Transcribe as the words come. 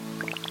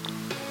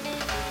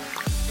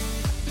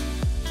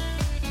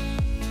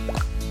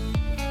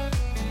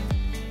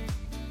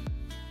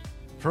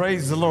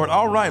Praise the Lord.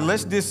 All right,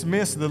 let's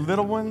dismiss the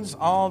little ones.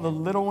 All the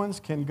little ones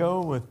can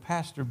go with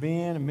Pastor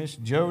Ben and Miss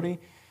Jody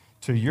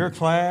to your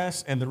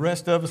class, and the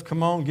rest of us,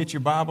 come on, get your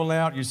Bible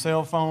out, your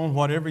cell phone,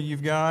 whatever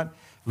you've got.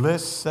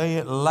 Let's say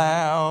it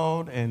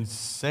loud and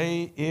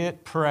say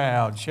it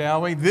proud,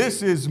 shall we?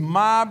 This is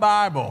my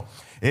Bible.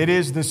 It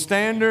is the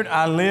standard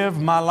I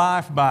live my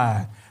life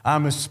by.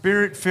 I'm a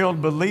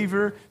Spirit-filled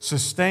believer,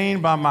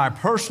 sustained by my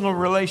personal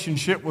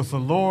relationship with the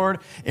Lord,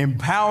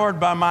 empowered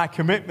by my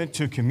commitment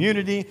to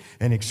community,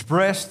 and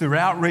expressed through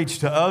outreach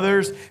to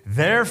others.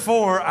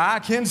 Therefore, I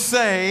can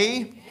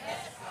say,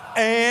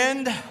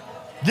 and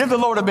give the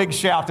Lord a big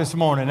shout this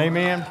morning.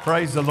 Amen.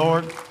 Praise the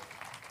Lord.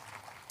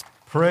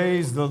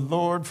 Praise the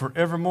Lord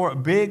forevermore. A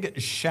big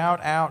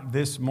shout out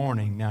this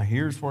morning. Now,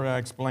 here's where I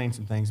explain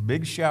some things.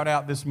 Big shout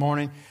out this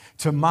morning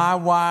to my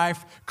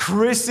wife,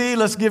 Chrissy.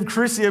 Let's give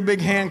Chrissy a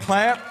big hand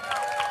clap.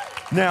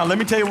 Now, let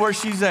me tell you where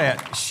she's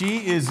at.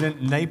 She is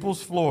in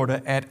Naples,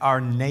 Florida, at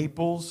our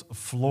Naples,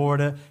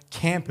 Florida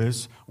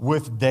campus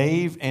with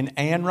Dave and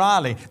Ann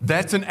Riley.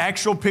 That's an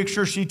actual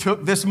picture she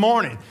took this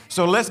morning.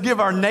 So let's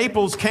give our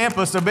Naples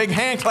campus a big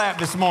hand clap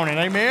this morning.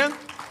 Amen?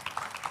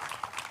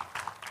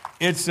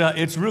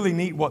 It's really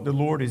neat what the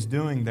Lord is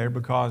doing there,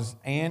 because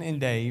Ann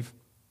and Dave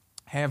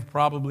have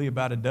probably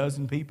about a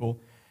dozen people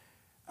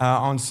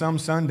on some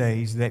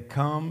Sundays that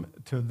come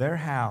to their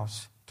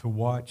house to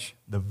watch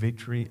the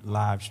Victory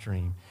live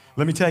stream.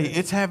 Let me tell you,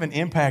 it's having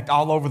impact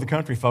all over the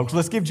country, folks.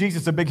 Let's give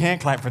Jesus a big hand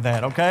clap for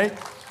that, okay?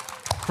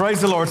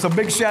 Praise the Lord. So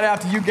big shout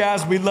out to you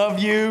guys. We love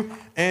you.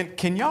 And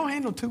can y'all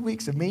handle 2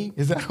 weeks of me?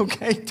 Is that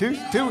okay? Two?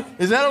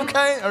 Is that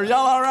okay? Are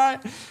y'all all right?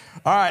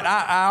 All right,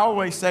 I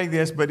always say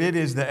this, but it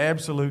is the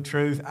absolute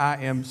truth.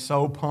 I am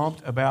so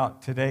pumped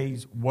about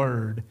today's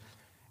word.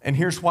 And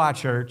here's why,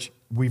 church.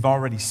 We've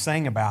already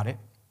sang about it.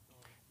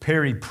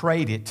 Perry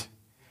prayed it.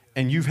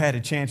 And you've had a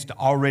chance to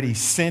already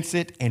sense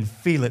it and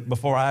feel it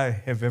before I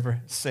have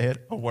ever said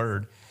a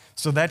word.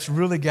 So that's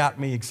really got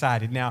me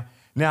excited. Now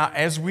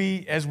as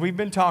we've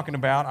been talking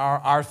about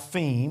our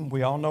theme,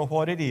 we all know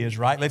what it is,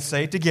 right? Let's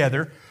say it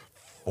together.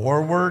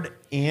 Forward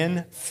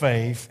in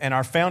faith. And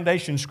our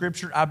foundation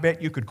scripture, I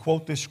bet you could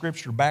quote this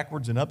scripture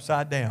backwards and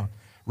upside down.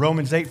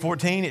 Romans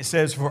 8:14, it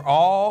says, "For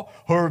all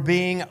who are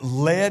being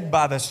led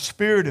by the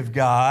Spirit of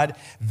God,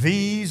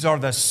 these are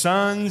the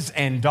sons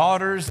and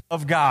daughters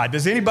of God."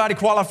 Does anybody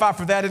qualify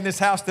for that in this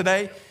house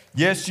today?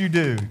 Yes, you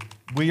do.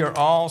 We are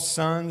all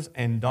sons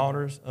and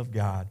daughters of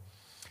God.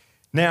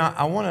 Now,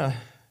 I want to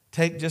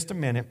take just a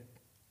minute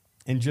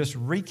and just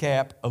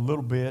recap a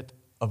little bit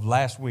of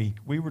last week.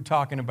 We were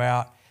talking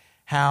about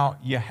how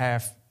you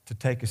have to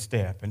take a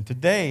step. And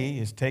today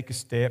is Take a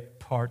Step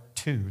Part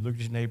 2. Look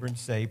at your neighbor and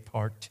say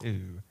Part 2.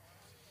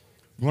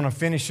 I'm going to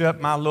finish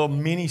up my little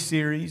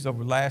mini-series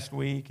over last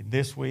week and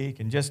this week,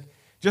 and just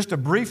a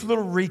brief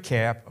little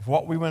recap of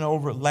what we went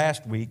over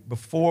last week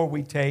before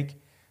we take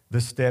the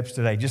steps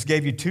today. Just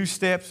gave you 2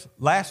 steps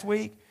last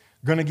week.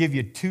 Going to give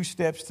you 2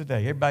 steps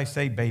today. Everybody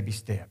say baby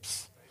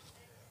steps.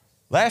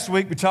 Last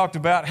week we talked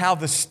about how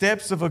the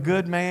steps of a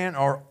good man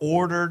are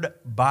ordered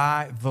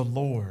by the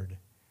Lord.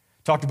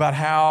 Talked about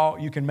how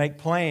you can make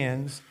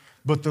plans,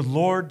 but the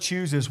Lord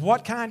chooses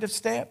what kind of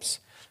steps?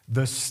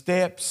 The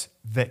steps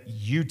that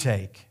you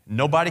take.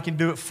 Nobody can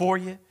do it for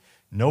you.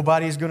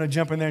 Nobody's going to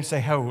jump in there and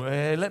say, "Oh,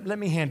 let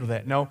me handle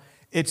that." No,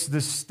 it's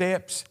the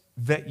steps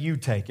that you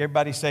take.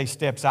 Everybody say,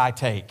 "Steps I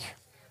take."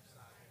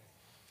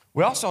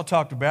 We also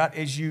talked about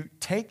as you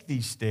take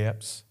these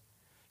steps,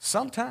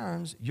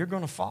 sometimes you're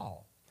going to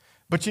fall.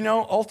 But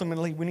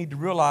ultimately we need to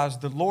realize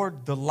the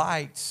Lord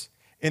delights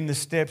in the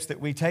steps that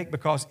we take,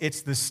 because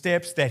it's the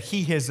steps that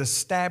He has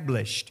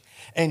established,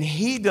 and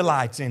He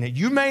delights in it.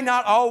 You may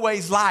not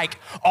always like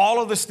all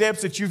of the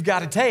steps that you've got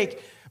to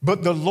take,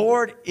 but the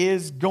Lord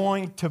is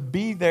going to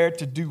be there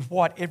to do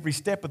what? Every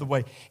step of the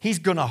way. He's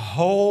going to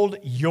hold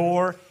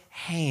your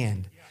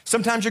hand.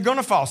 Sometimes you're going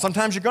to fall.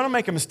 Sometimes you're going to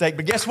make a mistake.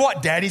 But guess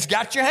what? Daddy's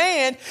got your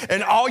hand,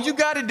 and all you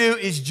got to do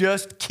is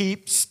just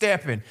keep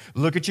stepping.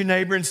 Look at your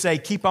neighbor and say,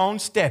 "Keep on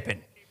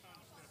stepping."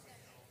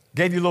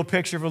 Gave you a little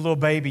picture of a little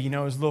baby.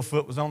 His little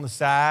foot was on the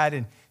side,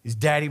 and his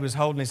daddy was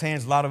holding his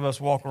hands. A lot of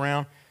us walk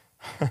around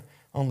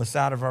on the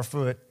side of our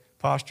foot,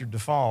 postured to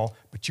fall,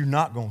 but you're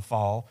not going to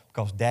fall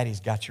because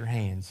daddy's got your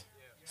hands.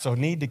 So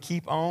need to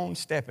keep on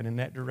stepping in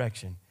that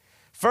direction.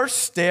 First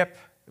step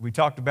that we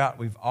talked about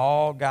we've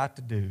all got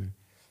to do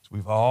is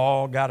we've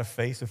all got to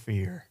face a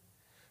fear.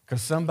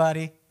 Because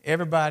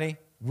everybody,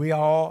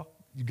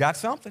 you got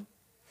something.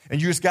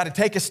 And you just got to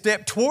take a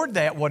step toward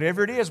that,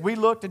 whatever it is. We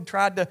looked and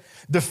tried to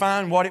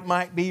define what it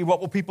might be.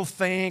 What will people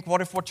think? What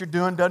if what you're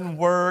doing doesn't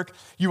work?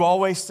 You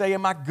always say,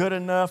 "Am I good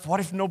enough? What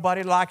if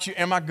nobody likes you?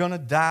 Am I going to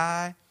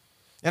die?"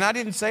 And I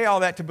didn't say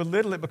all that to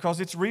belittle it, because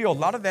it's real. A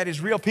lot of that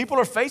is real. People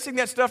are facing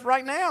that stuff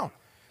right now.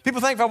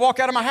 People think, if I walk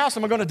out of my house,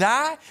 am I going to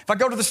die? If I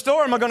go to the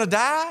store, am I going to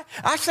die?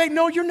 I say,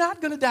 no, you're not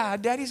going to die.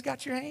 Daddy's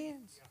got your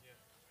hands.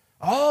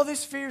 All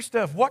this fear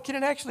stuff, what can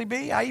it actually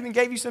be? I even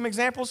gave you some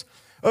examples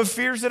of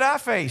fears that I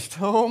faced.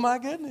 Oh, my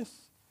goodness.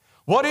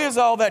 What is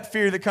all that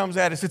fear that comes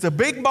at us? It's a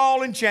big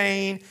ball and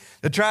chain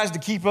that tries to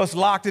keep us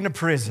locked in a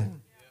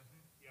prison.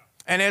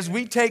 And as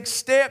we take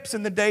steps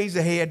in the days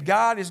ahead,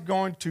 God is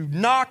going to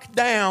knock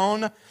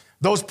down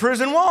those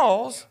prison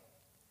walls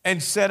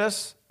and set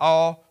us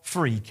all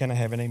free. Can I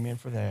have an amen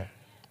for that?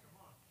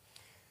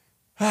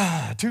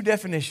 Two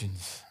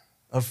definitions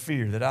of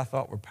fear that I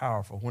thought were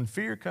powerful. When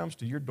fear comes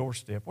to your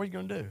doorstep, what are you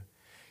going to do?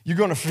 You're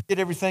going to forget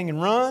everything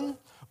and run,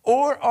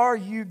 or are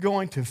you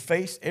going to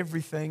face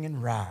everything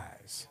and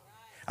rise?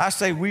 I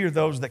say we are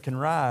those that can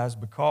rise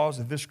because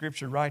of this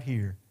scripture right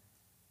here.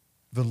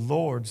 The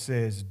Lord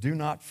says, do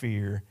not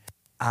fear,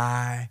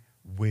 I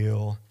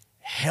will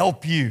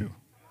help you.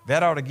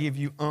 That ought to give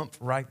you oomph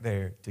right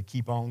there to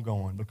keep on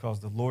going, because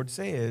the Lord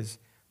says,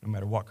 no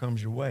matter what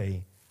comes your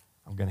way,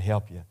 I'm going to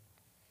help you.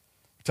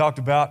 We talked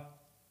about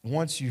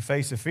once you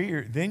face a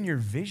fear, then your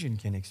vision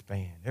can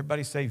expand.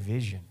 Everybody say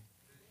vision.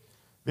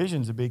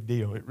 Vision's a big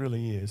deal. It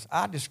really is.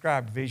 I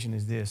described vision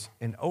as this: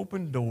 an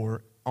open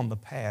door on the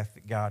path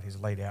that God has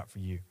laid out for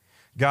you.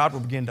 God will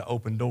begin to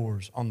open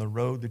doors on the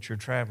road that you're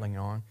traveling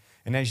on.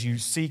 And as you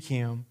seek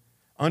Him,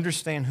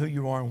 understand who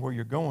you are and where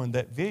you're going,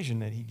 that vision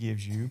that He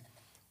gives you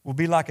will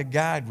be like a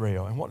guide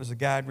rail. And what does a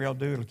guide rail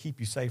do? It'll keep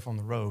you safe on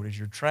the road. As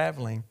you're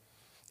traveling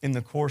in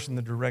the course and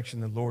the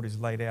direction the Lord has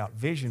laid out,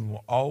 vision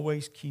will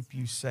always keep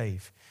you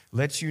safe,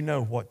 lets you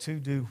know what to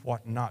do,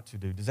 what not to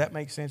do. Does that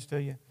make sense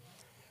to you?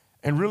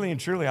 And really and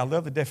truly, I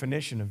love the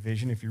definition of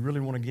vision. If you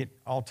really want to get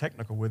all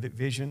technical with it,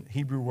 vision,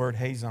 Hebrew word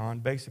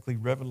hazon, basically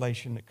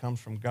revelation that comes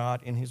from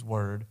God in His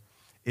Word.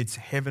 It's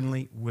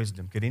heavenly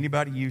wisdom. Could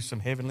anybody use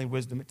some heavenly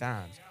wisdom at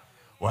times?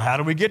 Well, how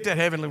do we get that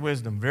heavenly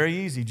wisdom? Very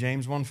easy.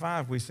 James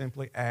 1:5, we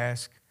simply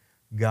ask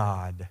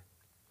God.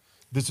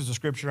 This is a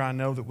scripture I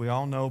know that we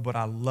all know, but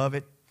I love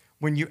it.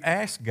 When you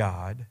ask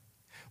God,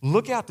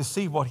 look out to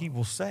see what He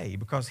will say,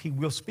 because He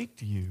will speak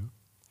to you.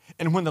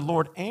 And when the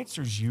Lord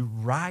answers you,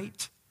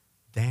 write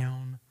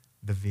down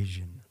the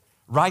vision.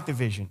 Write the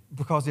vision,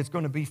 because it's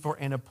going to be for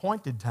an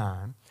appointed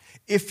time.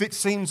 If it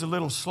seems a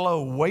little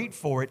slow, wait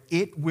for it.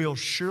 It will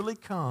surely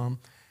come,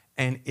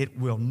 and it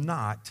will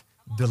not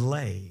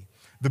delay.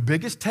 The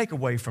biggest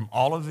takeaway from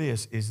all of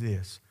this is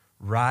this: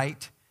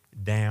 write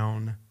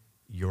down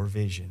your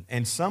vision.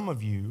 And some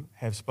of you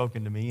have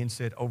spoken to me and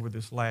said over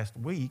this last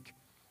week,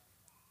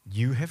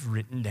 you have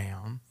written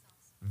down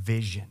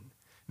vision.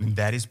 And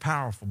that is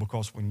powerful,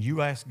 because when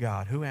you ask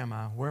God, who am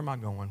I? Where am I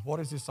going? What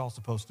is this all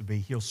supposed to be?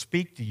 He'll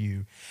speak to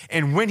you.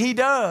 And when He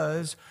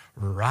does,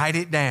 write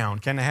it down.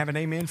 Can I have an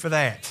amen for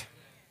that?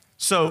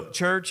 So,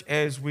 church,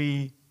 as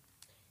we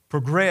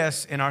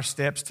progress in our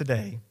steps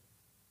today,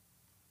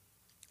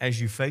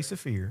 as you face a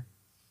fear,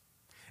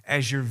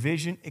 as your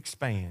vision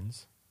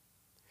expands,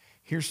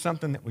 here's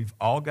something that we've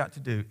all got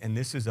to do, and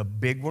this is a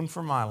big one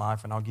for my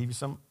life, and I'll give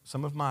you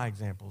some of my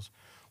examples.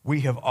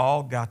 We have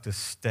all got to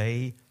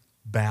stay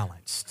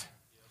balanced.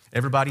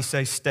 Everybody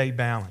say stay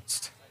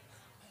balanced.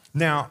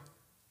 Now,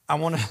 I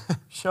want to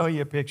show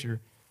you a picture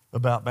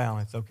about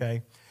balance,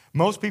 okay?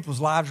 Most people's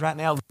lives right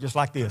now look just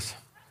like this.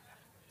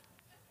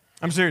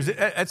 I'm serious.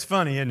 That's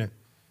funny, isn't it?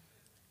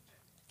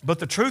 But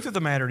the truth of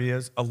the matter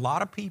is, a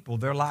lot of people,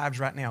 their lives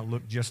right now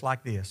look just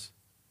like this.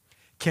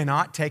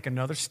 Cannot take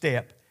another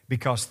step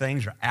because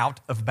things are out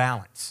of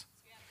balance.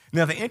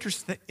 Now, the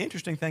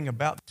interesting thing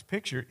about this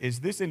picture is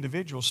this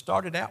individual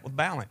started out with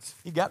balance.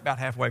 He got about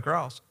halfway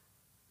across.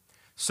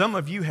 Some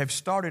of you have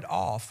started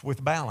off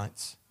with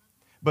balance,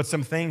 but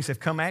some things have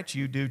come at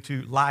you due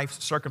to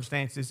life's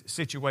circumstances,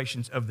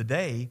 situations of the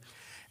day,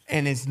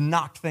 and it's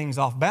knocked things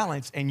off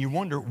balance, and you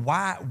wonder,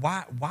 why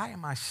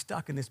am I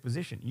stuck in this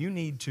position? You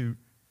need to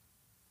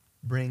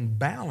bring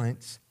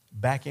balance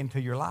back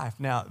into your life.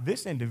 Now,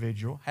 this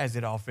individual has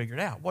it all figured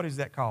out. What is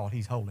that called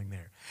he's holding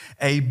there?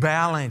 A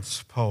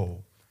balance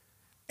pole.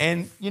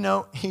 And,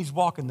 he's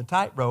walking the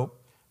tightrope,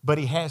 but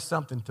he has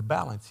something to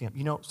balance him.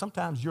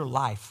 Sometimes your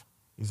life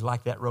is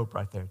like that rope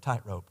right there,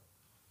 tightrope.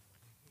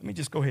 Let me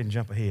just go ahead and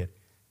jump ahead.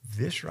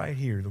 This right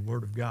here, the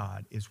Word of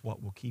God, is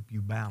what will keep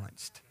you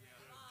balanced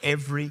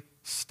every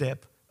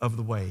step of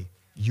the way.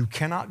 You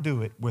cannot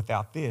do it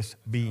without this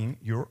being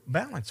your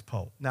balance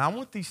pole. Now, I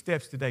want these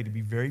steps today to be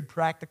very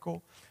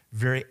practical,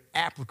 very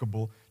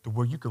applicable to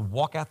where you can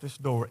walk out this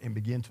door and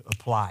begin to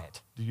apply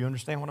it. Do you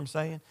understand what I'm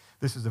saying?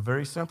 This is a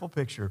very simple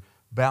picture.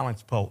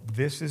 Balance pole.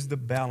 This is the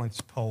balance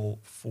pole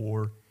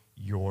for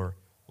your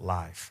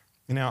life.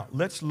 Now,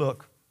 let's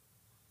look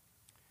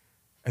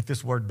at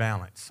this word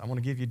balance. I want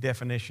to give you a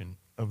definition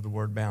of the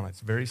word balance.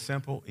 Very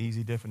simple,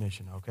 easy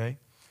definition, okay?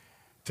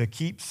 To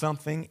keep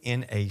something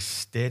in a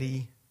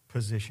steady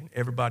position.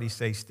 Everybody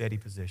say steady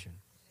position.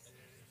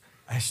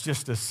 It's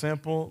just a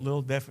simple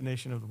little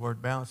definition of the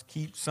word balance.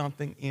 Keep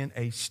something in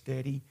a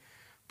steady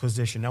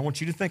position. Now, I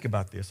want you to think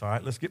about this, all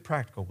right? Let's get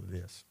practical with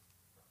this.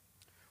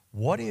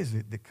 What is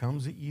it that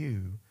comes at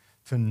you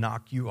to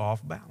knock you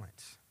off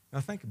balance? Now,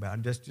 think about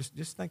it.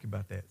 Just think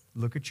about that.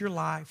 Look at your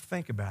life.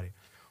 Think about it.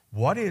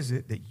 What is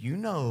it that you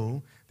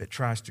know that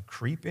tries to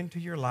creep into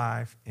your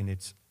life, and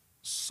its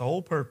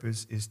sole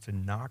purpose is to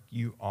knock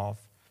you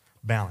off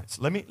balance?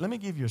 Let me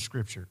give you a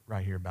scripture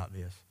right here about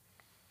this.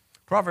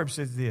 Proverbs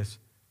says this: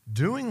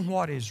 doing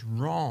what is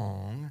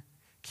wrong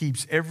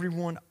keeps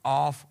everyone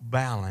off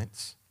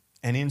balance,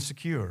 and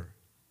insecure.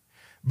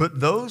 But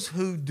those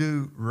who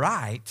do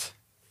right,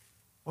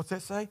 what's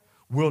that say?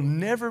 Will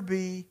never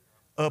be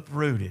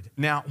uprooted.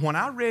 Now, when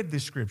I read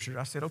this scripture,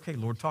 I said, okay,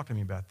 Lord, talk to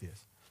me about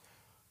this.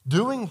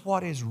 Doing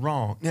what is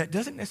wrong. Now, it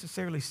doesn't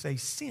necessarily say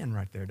sin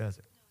right there, does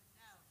it?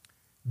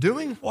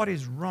 Doing what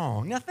is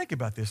wrong. Now, think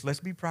about this. Let's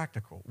be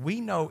practical. We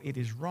know it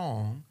is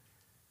wrong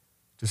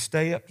to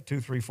stay up to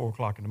 2, 3, 4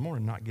 o'clock in the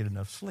morning and not get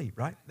enough sleep,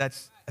 right?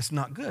 That's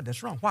not good.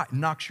 That's wrong. Why? It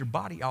knocks your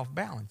body off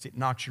balance. It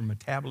knocks your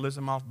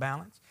metabolism off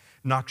balance,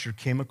 knocks your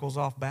chemicals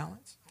off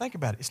balance. Think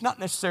about it. It's not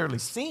necessarily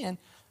sin,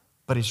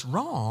 but it's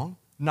wrong,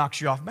 knocks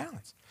you off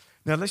balance.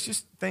 Now, let's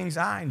just, things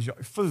I enjoy.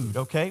 Food,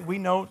 okay? We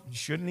know you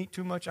shouldn't eat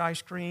too much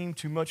ice cream,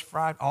 too much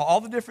fried,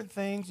 all the different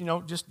things,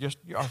 just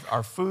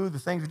our food, the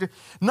things we do.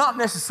 Not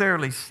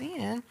necessarily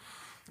sin,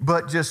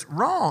 but just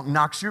wrong,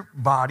 knocks your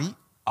body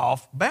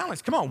off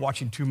balance. Come on,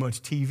 watching too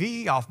much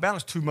TV, off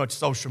balance, too much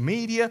social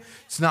media.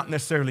 It's not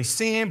necessarily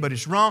sin, but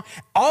it's wrong.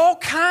 All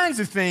kinds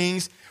of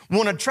things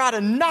want to try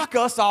to knock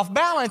us off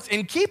balance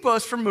and keep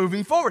us from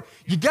moving forward.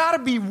 You got to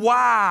be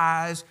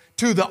wise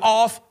to the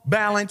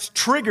off-balance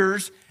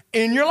triggers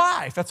in your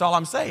life. That's all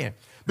I'm saying.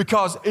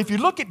 Because if you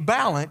look at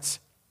balance,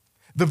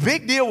 the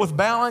big deal with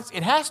balance,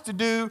 it has to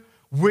do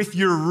with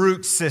your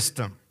root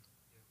system.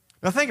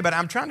 Now think about it.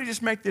 I'm trying to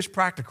just make this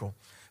practical.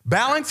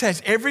 Balance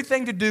has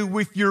everything to do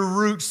with your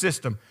root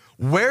system.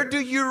 Where do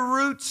your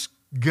roots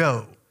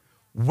go?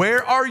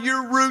 Where are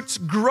your roots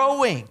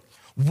growing?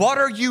 What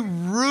are you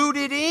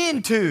rooted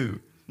into?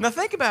 Now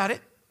think about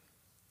it.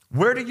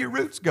 Where do your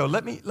roots go?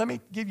 Let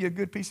me give you a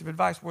good piece of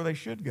advice where they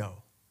should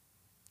go.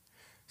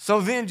 So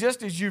then,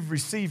 just as you've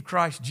received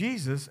Christ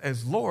Jesus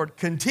as Lord,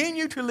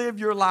 continue to live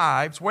your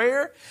lives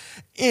where?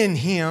 In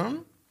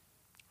Him,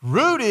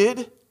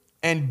 rooted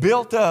and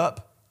built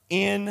up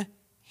in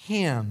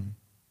Him,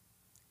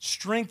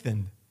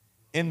 strengthened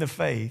in the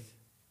faith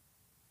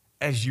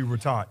as you were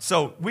taught.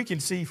 So we can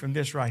see from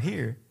this right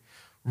here,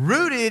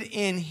 rooted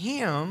in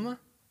Him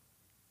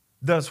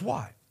does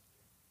what?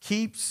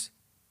 Keeps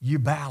you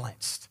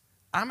balanced.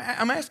 I'm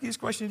asking you this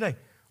question today.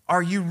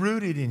 Are you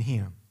rooted in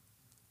Him?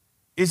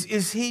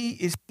 Is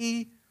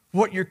he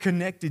what you're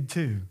connected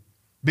to?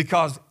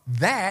 Because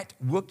that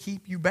will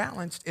keep you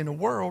balanced in a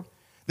world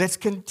that's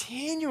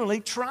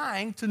continually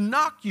trying to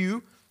knock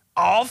you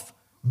off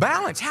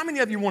balance. How many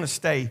of you want to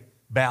stay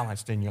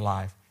balanced in your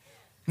life?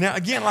 Now,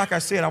 again, like I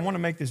said, I want to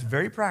make this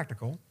very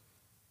practical.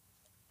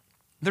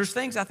 There's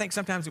things I think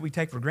sometimes that we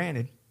take for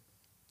granted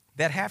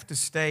that have to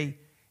stay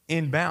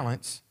in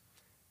balance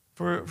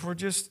for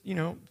just,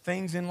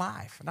 things in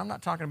life. And I'm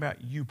not talking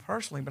about you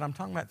personally, but I'm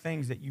talking about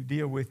things that you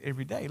deal with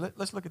every day.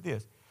 Let's look at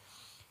this.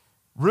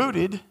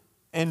 Rooted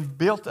and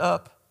built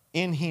up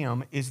in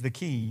Him is the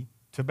key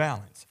to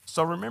balance.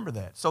 So remember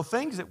that. So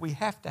things that we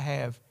have to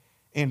have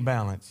in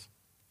balance.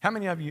 How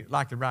many of you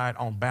like to ride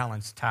on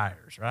balanced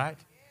tires, right?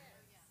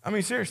 I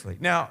mean, seriously.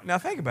 Now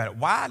think about it.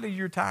 Why do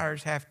your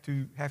tires have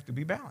to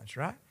be balanced,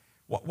 right?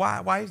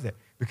 Why is that?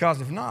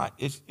 Because if not,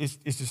 it's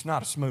just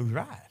not a smooth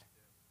ride.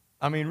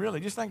 I mean, really,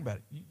 just think about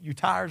it. Your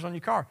tires on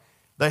your car,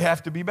 they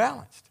have to be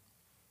balanced.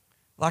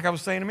 Like I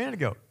was saying a minute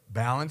ago,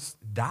 balanced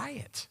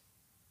diet.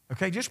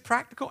 Okay, just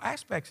practical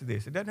aspects of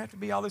this. It doesn't have to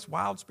be all this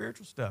wild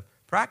spiritual stuff.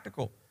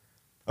 Practical.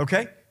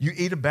 Okay, you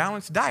eat a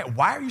balanced diet.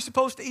 Why are you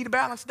supposed to eat a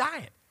balanced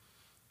diet?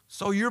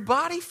 So your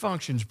body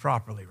functions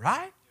properly,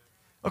 right?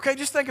 Okay,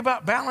 just think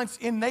about balance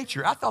in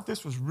nature. I thought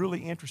this was really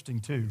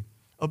interesting too.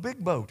 A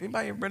big boat.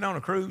 Anybody ever been on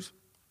a cruise?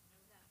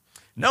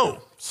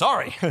 No,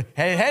 sorry.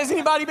 Has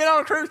anybody been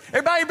on a cruise?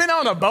 Everybody been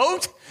on a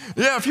boat?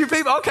 Yeah, a few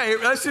people. Okay,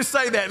 let's just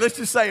say that. Let's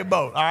just say a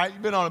boat. All right,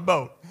 you've been on a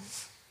boat.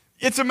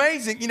 It's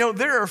amazing.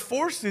 There are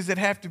forces that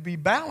have to be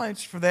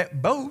balanced for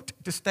that boat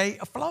to stay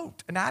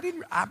afloat. And I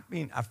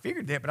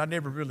figured that, but I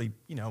never really,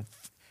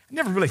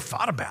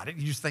 thought about it.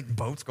 You just think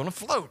boat's going to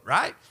float,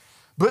 right?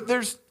 But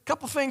there's a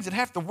couple things that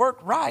have to work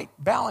right,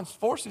 balanced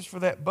forces for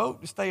that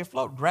boat to stay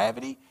afloat.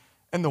 Gravity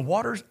and the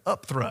water's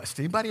upthrust.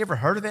 Anybody ever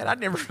heard of that? I'd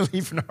never really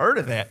even heard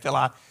of that till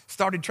I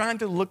started trying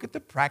to look at the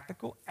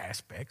practical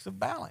aspects of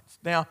balance.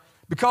 Now,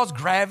 because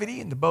gravity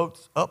and the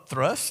boat's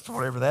upthrust,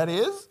 whatever that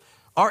is,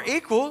 are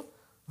equal,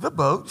 the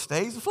boat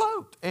stays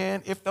afloat.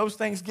 And if those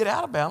things get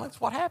out of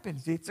balance, what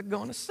happens? It's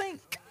going to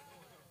sink.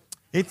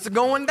 It's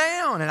going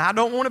down, and I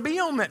don't want to be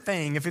on that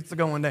thing if it's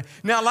going down.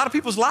 Now, a lot of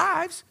people's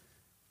lives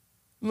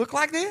look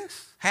like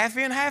this. Half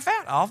in, half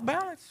out, off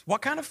balance.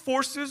 What kind of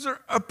forces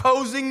are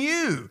opposing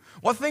you?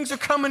 What things are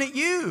coming at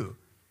you?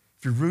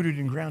 If you're rooted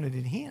and grounded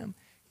in Him,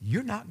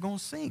 you're not going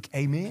to sink.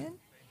 Amen?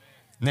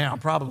 Now,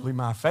 probably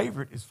my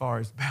favorite as far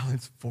as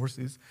balance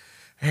forces,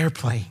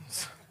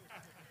 airplanes.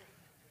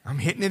 I'm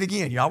hitting it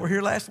again. Y'all were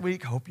here last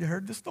week. Hope you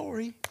heard the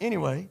story.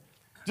 Anyway,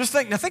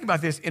 think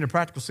about this in a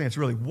practical sense,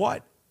 really.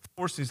 What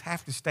forces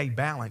have to stay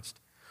balanced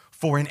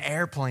for an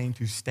airplane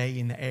to stay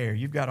in the air?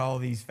 You've got all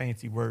these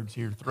fancy words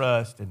here,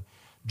 thrust and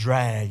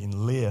drag and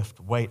lift,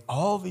 weight,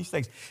 all these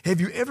things.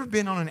 Have you ever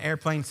been on an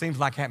airplane? Seems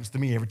like happens to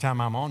me every time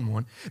I'm on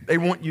one. They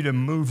want you to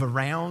move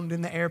around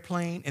in the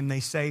airplane, and they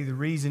say the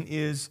reason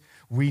is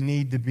we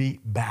need to be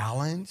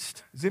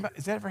balanced. Has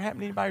that ever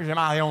happened to anybody, or am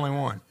I the only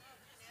one?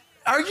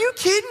 Are you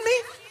kidding me?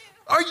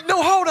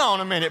 No, hold on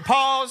a minute.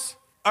 Pause.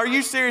 Are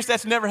you serious?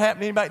 That's never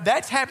happened to anybody?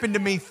 That's happened to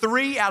me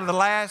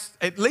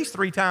at least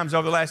three times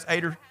over the last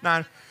 8 or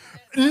 9.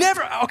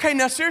 Never. Okay,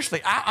 now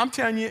seriously, I'm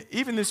telling you,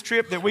 even this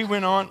trip that we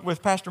went on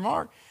with Pastor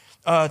Mark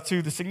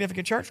to the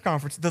Significant Church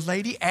Conference, the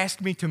lady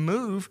asked me to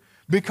move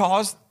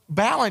because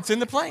balance in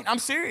the plane. I'm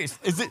serious.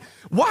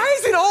 Why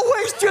is it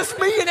always just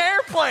me in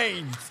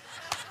airplanes?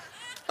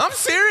 I'm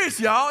serious,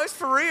 y'all. It's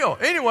for real.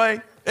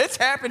 Anyway, it's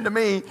happened to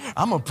me.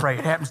 I'm going to pray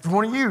it happens to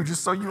one of you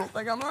just so you don't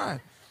think I'm lying.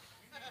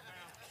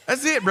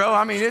 That's it, bro.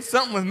 I mean, it's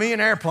something with me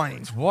and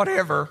airplanes,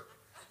 whatever.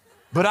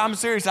 But I'm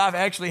serious. I've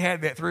actually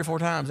had that 3 or 4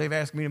 times. They've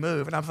asked me to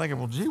move. And I'm thinking,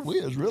 well, gee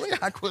whiz, really?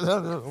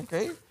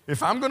 Okay.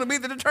 If I'm going to be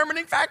the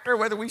determining factor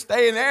whether we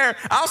stay in there,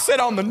 I'll sit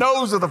on the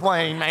nose of the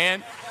plane,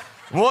 man.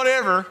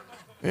 Whatever.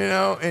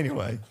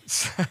 Anyway.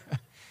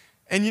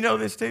 And you know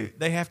this too.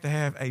 They have to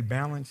have a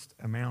balanced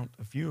amount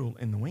of fuel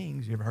in the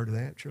wings. You ever heard of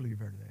that? Surely you've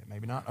heard of that.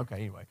 Maybe not. Okay,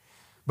 anyway.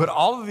 But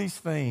all of these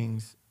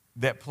things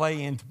that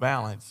play into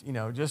balance,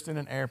 just in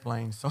an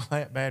airplane, so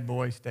that bad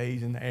boy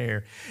stays in the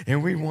air.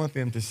 And we want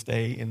them to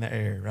stay in the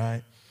air,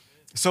 right?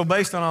 So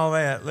based on all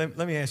that, let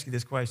me ask you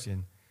this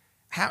question.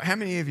 How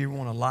many of you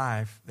want a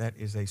life that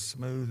is a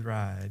smooth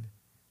ride,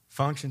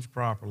 functions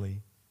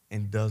properly,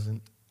 and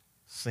doesn't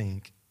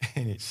sink,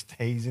 and it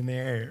stays in the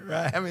air,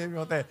 right? How many of you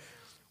want that?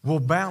 Well,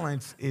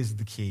 balance is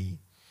the key.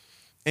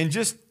 And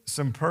just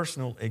some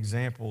personal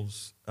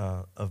examples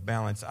of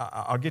balance.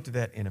 I'll get to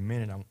that in a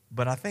minute.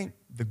 But I think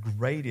the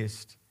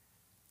greatest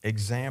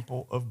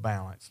example of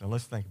balance, now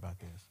let's think about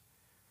this.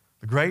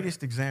 The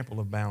greatest example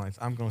of balance,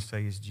 I'm going to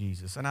say, is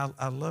Jesus. And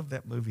I love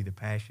that movie, The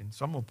Passion.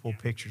 So I'm going to pull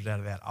pictures out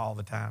of that all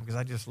the time because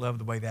I just love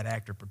the way that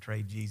actor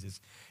portrayed Jesus.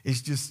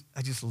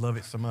 I just love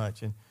it so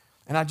much.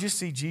 And I just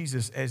see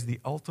Jesus as the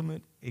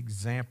ultimate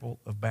example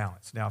of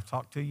balance. Now, I've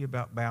talked to you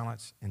about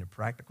balance in a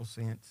practical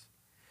sense,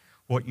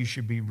 what you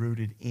should be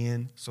rooted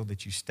in so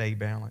that you stay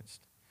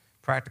balanced,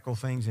 practical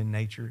things in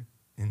nature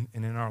and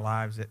in our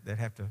lives that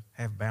have to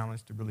have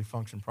balance to really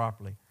function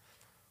properly.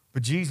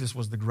 But Jesus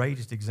was the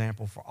greatest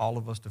example for all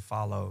of us to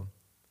follow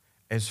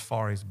as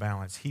far as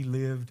balance. He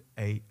lived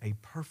a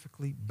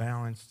perfectly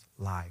balanced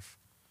life.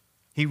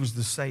 He was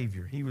the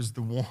Savior. He was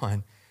the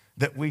one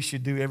that we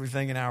should do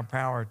everything in our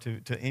power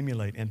to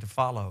emulate and to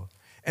follow.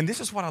 And this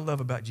is what I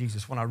love about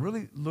Jesus. When I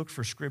really looked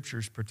for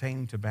scriptures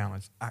pertaining to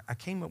balance, I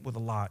came up with a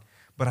lot,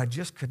 but I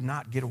just could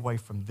not get away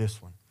from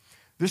this one.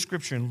 This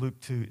scripture in Luke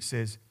 2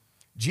 says,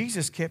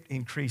 Jesus kept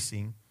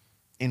increasing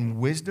in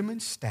wisdom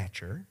and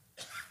stature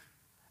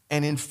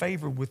and in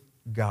favor with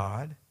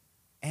God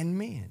and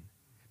men.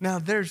 Now,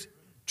 there's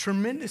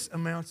tremendous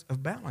amounts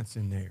of balance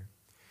in there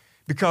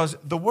because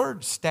the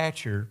word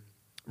stature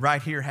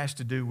right here has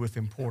to do with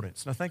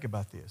importance. Now, think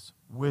about this.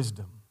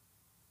 Wisdom,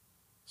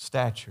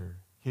 stature,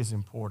 his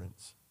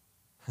importance.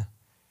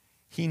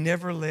 He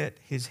never let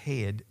his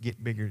head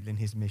get bigger than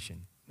his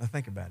mission. Now,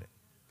 think about it.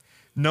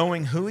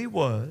 Knowing who he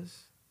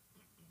was,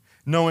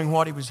 knowing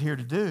what he was here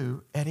to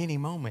do, at any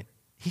moment,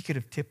 he could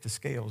have tipped the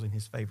scales in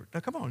his favor. Now,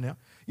 come on now.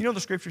 You know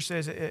the scripture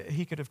says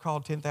he could have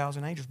called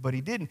 10,000 angels, but he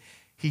didn't.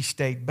 He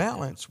stayed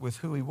balanced with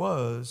who he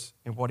was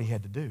and what he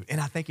had to do. And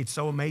I think it's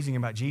so amazing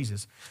about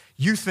Jesus.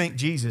 You think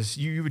Jesus,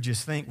 you would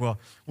just think, well,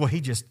 he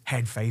just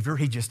had favor.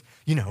 He just,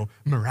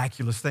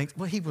 miraculous things.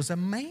 Well, he was a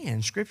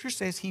man. Scripture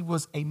says he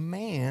was a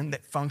man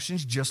that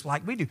functions just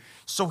like we do.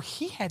 So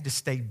he had to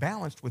stay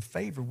balanced with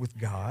favor with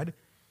God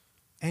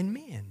and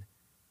men,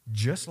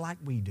 just like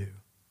we do.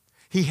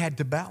 He had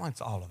to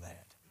balance all of that.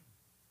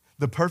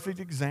 The perfect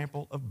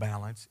example of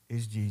balance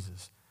is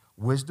Jesus.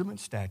 Wisdom and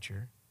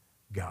stature,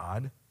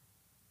 God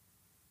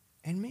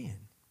and men.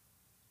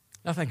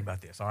 Now think about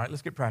this, all right?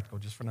 Let's get practical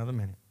just for another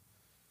minute.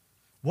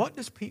 What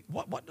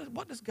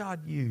does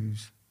God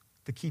use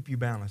to keep you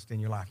balanced in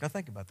your life? Now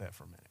think about that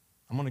for a minute.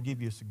 I'm going to give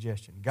you a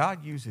suggestion.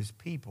 God uses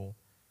people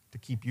to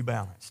keep you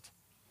balanced.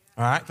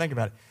 All right? Think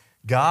about it.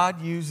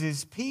 God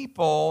uses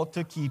people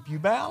to keep you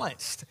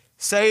balanced.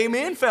 Say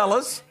amen,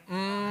 fellas.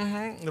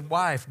 Mm-hmm. The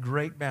wife,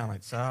 great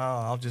balance. Oh,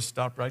 I'll just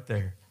stop right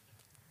there.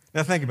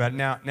 Now think about it.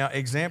 Now,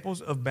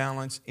 examples of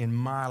balance in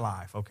my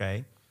life,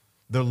 okay?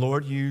 The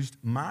Lord used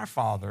my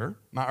father,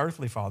 my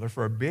earthly father,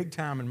 for a big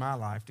time in my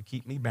life to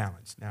keep me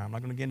balanced. Now, I'm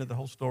not going to get into the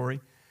whole story,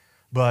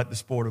 but the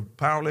sport of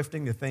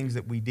powerlifting, the things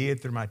that we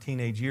did through my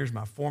teenage years,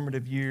 my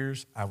formative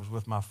years, I was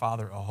with my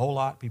father a whole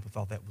lot. People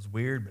thought that was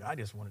weird, but I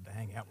just wanted to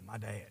hang out with my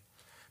dad,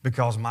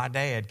 because my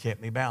dad kept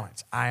me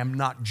balanced. I am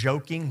not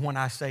joking when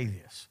I say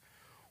this.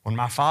 When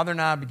my father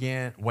and I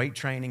began weight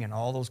training and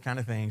all those kind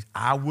of things,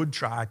 I would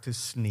try to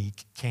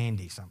sneak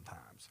candy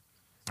sometimes.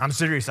 I'm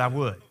serious, I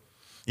would.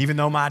 Even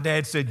though my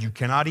dad said, you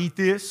cannot eat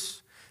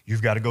this,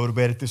 you've got to go to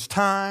bed at this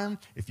time.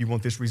 If you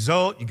want this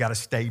result, you got to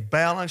stay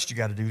balanced, you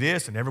got to do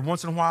this. And every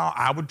once in a while,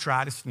 I would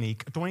try to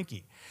sneak a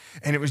Twinkie.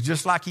 And it was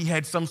just like he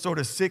had some sort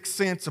of sixth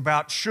sense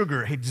about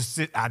sugar.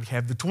 I'd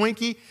have the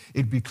Twinkie,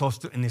 it'd be close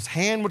to, and his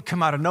hand would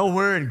come out of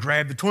nowhere and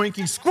grab the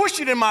Twinkie,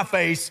 squish it in my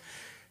face,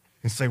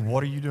 and say,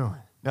 what are you doing?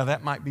 Now,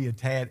 that might be a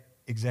tad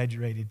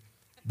exaggerated,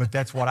 but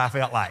that's what I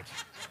felt like.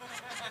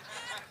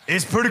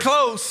 It's pretty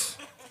close.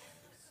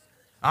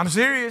 I'm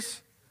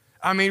serious.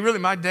 I mean, really,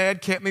 my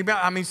dad kept me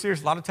balanced. I mean,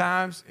 seriously, a lot of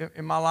times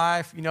in my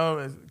life, you know,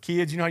 as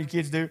kids, you know how your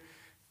kids do?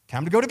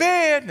 Time to go to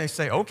bed. And they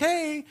say,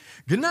 okay,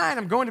 good night,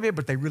 I'm going to bed.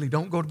 But they really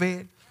don't go to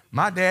bed.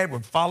 My dad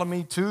would follow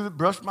me to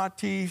brush my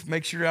teeth,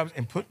 make sure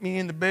and put me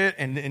in the bed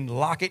and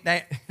lock it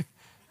down.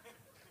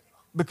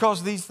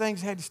 Because these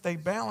things had to stay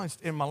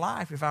balanced in my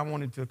life if I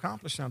wanted to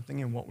accomplish something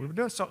in what we were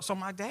doing. So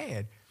my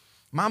dad,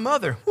 my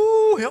mother,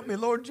 help me,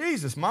 Lord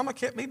Jesus. Mama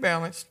kept me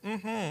balanced.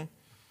 And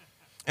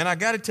I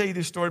got to tell you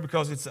this story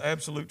because it's the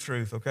absolute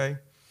truth, okay?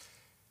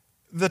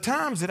 The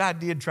times that I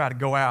did try to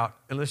go out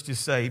and let's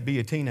just say be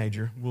a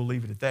teenager, we'll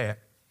leave it at that,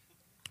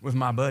 with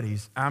my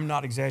buddies, I'm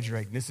not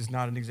exaggerating. This is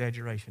not an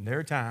exaggeration. There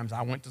are times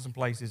I went to some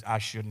places I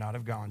should not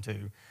have gone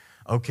to.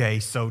 Okay,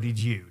 so did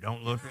you.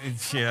 Don't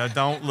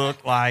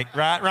look like,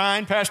 right,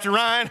 Ryan? Pastor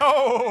Ryan?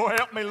 Oh,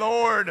 help me,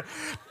 Lord.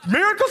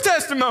 Miracle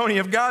testimony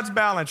of God's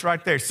balance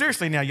right there.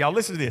 Seriously now, y'all,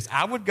 listen to this.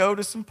 I would go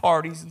to some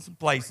parties and some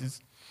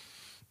places,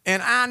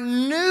 and I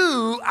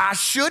knew I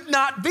should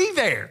not be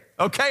there.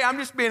 Okay, I'm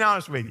just being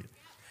honest with you.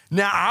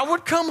 Now, I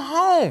would come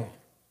home.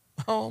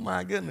 Oh,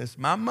 my goodness.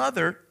 My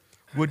mother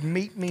would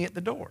meet me at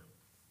the door,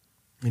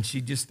 and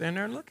she'd just stand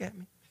there and look at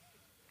me.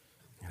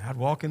 And I'd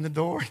walk in the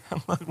door, and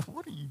I'm like,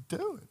 what are you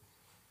doing?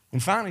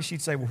 And finally,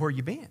 she'd say, well, where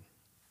you been?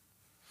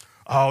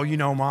 Oh, you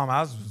know, Mom,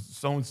 I was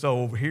so-and-so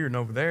over here and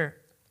over there.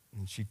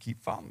 And she'd keep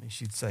following me.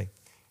 She'd say,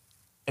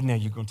 and now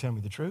you're going to tell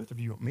me the truth, or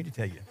do you want me to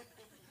tell you?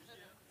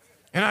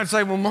 And I'd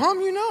say, well,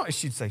 Mom, you know. And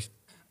she'd say,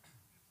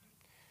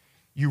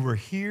 you were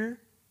here,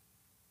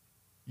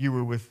 you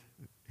were with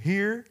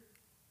here,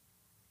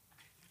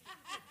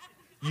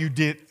 you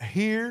did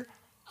here,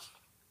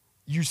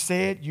 you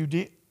said you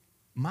did.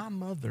 My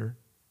mother,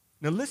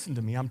 now listen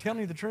to me, I'm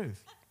telling you the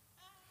truth,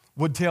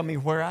 would tell me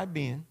where I'd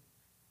been,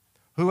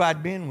 who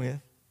I'd been with,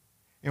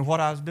 and what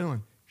I was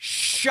doing.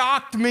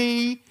 Shocked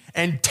me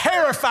and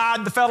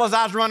terrified the fellas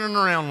I was running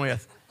around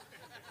with.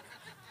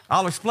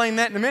 I'll explain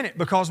that in a minute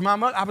because my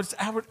mother, I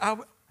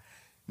would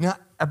now,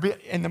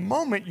 in the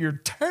moment you're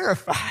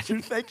terrified,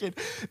 you're thinking,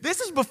 this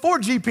is before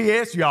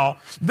GPS, y'all.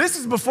 This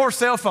is before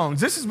cell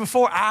phones. This is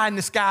before eye in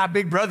the sky,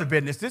 big brother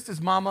business. This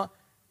is Mama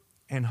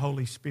and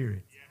Holy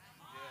Spirit.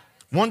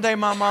 One day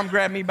my mom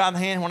grabbed me by the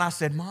hand when I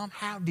said, Mom,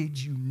 how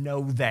did you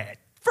know that?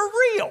 For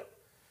real.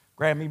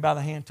 Grabbed me by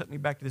the hand, took me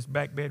back to this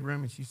back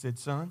bedroom, and she said,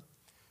 son,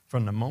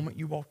 from the moment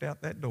you walked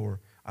out that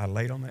door, I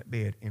laid on that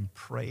bed and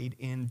prayed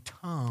in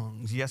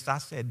tongues. Yes, I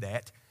said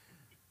that.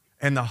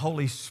 And the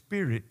Holy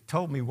Spirit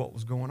told me what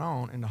was going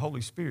on, and the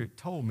Holy Spirit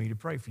told me to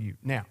pray for you.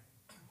 Now,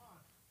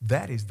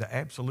 that is the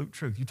absolute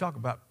truth. You talk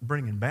about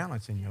bringing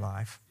balance in your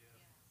life.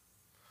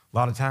 A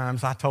lot of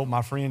times I told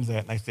my friends that,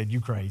 and they said, you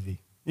crazy.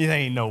 There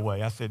ain't no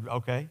way. I said,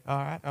 okay, all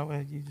right, oh,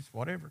 well, you just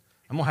whatever.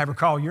 I'm going to have her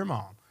call your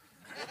mom.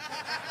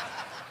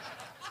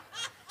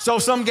 So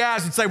some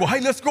guys would say, well, hey,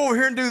 let's go over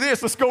here and do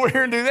this. Let's go over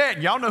here and do that.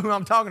 And y'all know who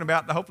I'm talking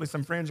about. Hopefully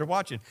some friends are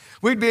watching.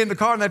 We'd be in the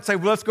car, and they'd say,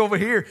 well, let's go over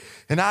here.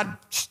 And I'd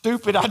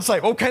say,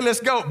 okay, let's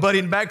go. Buddy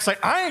in the back say,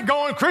 I ain't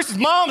going. Chris's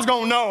mom's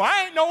going to know.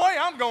 I ain't no way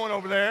I'm going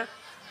over there.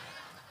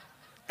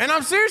 And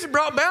I'm serious, it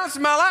brought balance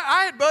in my life.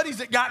 I had buddies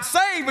that got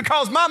saved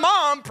because my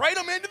mom prayed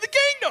them into the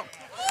kingdom.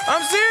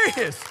 I'm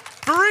serious.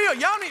 For real,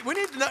 we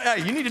need to know,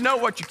 hey, you need to know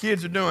what your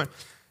kids are doing.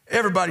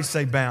 Everybody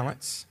say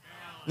balance.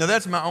 Now,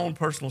 that's my own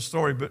personal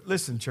story, but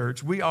listen,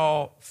 church, we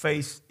all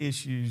face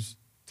issues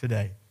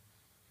today.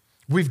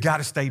 We've got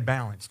to stay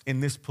balanced. In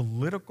this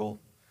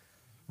political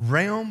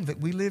realm that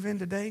we live in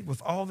today,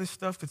 with all this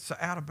stuff that's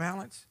out of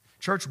balance,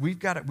 church, we've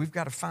got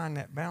to find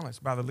that balance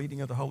by the leading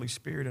of the Holy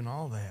Spirit and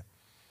all that.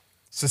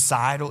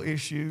 Societal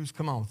issues,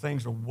 come on,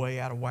 things are way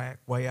out of whack,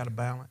 way out of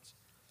balance.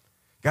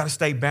 Got to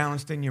stay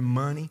balanced in your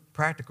money.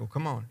 Practical,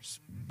 come on.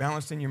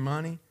 Balanced in your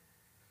money.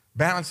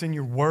 Balance in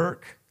your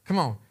work. Come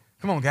on.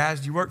 Come on, guys.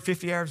 Do you work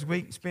 50 hours a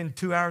week and spend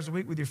 2 hours a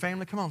week with your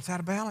family? Come on, it's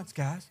out of balance,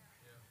 guys.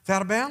 It's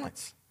out of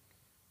balance.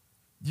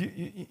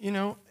 You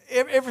know,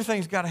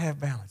 everything's got to have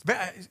balance.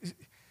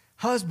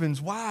 Husbands,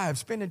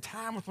 wives, spending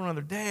time with one another,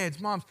 dads,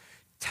 moms,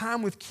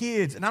 time with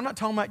kids. And I'm not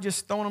talking about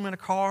just throwing them in a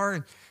car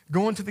and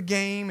going to the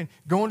game and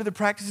going to the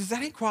practices.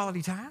 That ain't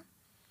quality time.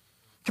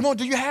 Come on,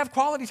 do you have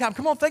quality time?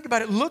 Come on, think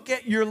about it. Look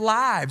at your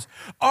lives.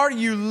 Are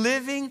you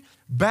living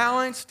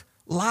balanced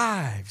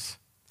lives?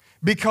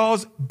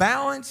 Because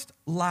balanced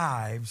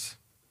lives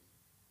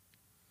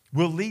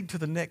will lead to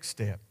the next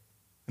step.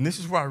 And this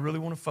is where I really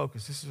want to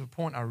focus. This is a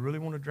point I really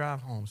want to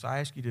drive home. So I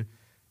ask you to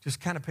just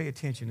kind of pay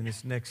attention in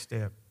this next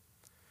step.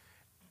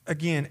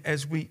 Again,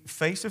 as we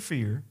face a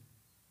fear,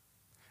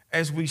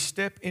 as we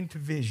step into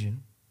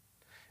vision,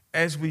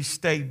 as we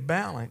stay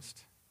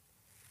balanced,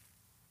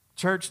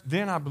 church,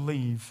 then I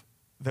believe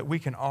that we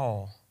can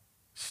all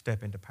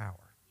step into power.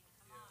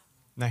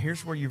 Now,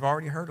 here's where you've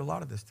already heard a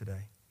lot of this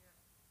today.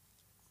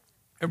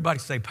 Everybody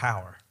say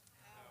power.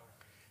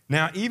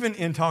 Now, even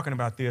in talking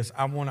about this,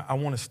 I want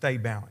to stay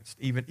balanced,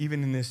 even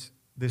in this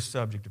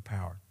subject of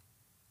power.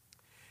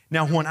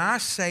 Now, when I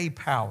say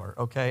power,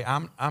 okay,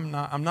 I'm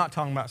not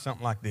talking about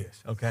something like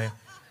this, okay?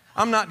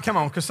 Come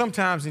on, because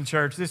sometimes in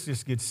church, this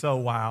just gets so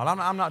wild.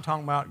 I'm not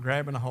talking about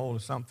grabbing a hold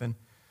of something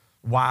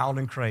wild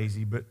and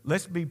crazy, but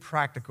let's be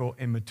practical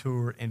and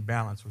mature and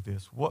balanced with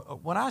this.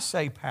 When I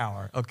say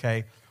power,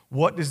 okay,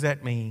 what does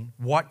that mean?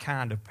 What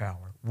kind of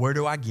power? Where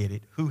do I get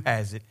it? Who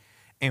has it?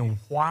 And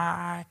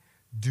why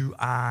do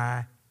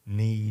I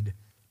need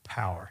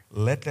power?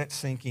 Let that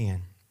sink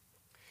in.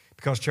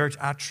 Because, church,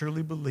 I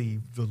truly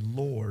believe the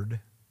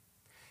Lord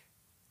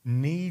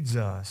needs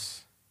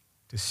us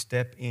to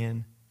step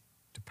in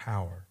to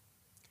power.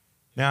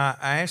 Now,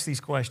 I ask these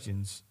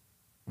questions.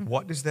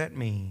 What does that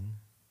mean?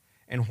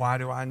 And why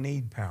do I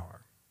need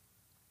power?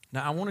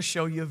 Now, I want to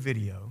show you a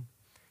video.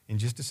 In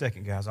just a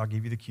second, guys, I'll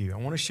give you the cue. I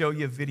want to show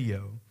you a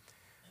video.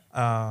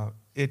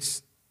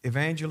 It's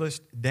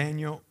evangelist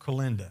Daniel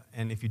Kolenda.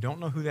 And if you don't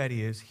know who that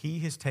is, he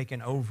has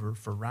taken over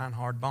for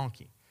Reinhard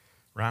Bonnke.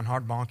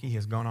 Reinhard Bonnke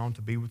has gone on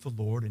to be with the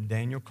Lord, and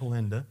Daniel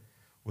Kolenda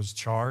was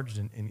charged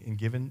and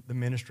given the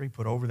ministry,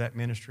 put over that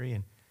ministry,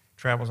 and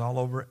travels all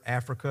over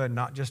Africa, and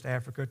not just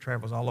Africa,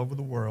 travels all over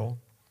the world.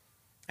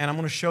 And I'm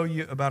going to show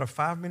you about a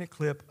 5-minute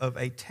clip of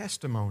a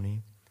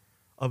testimony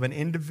of an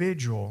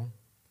individual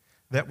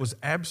that was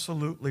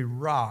absolutely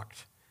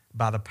rocked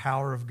by the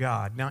power of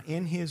God. Now,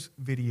 in his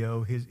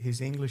video, his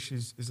English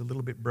is a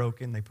little bit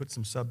broken. They put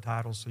some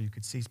subtitles so you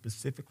could see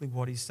specifically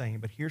what he's saying.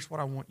 But here's what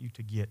I want you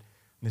to get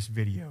in this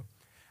video.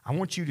 I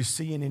want you to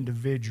see an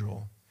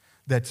individual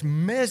that's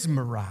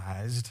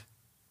mesmerized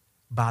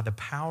by the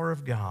power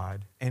of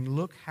God, and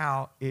look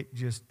how it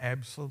just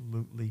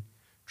absolutely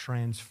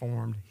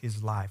transformed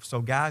his life.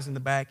 So guys in the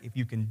back, if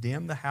you can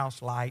dim the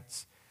house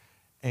lights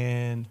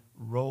and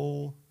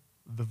roll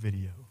the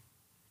video.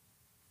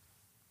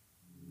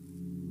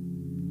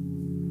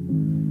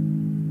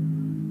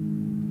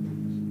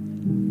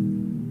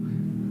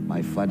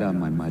 My father and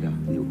my mother,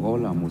 they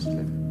all are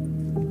Muslim.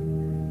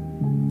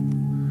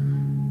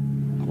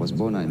 I was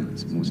born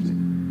as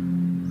Muslim.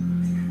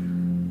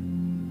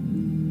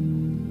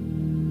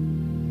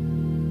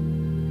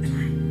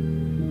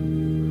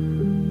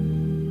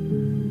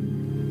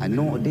 I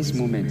know at this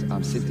moment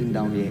I'm sitting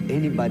down here,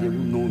 anybody who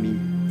know me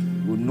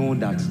will know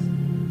that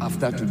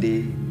after today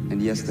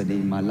and yesterday,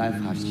 my life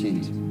has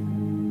changed.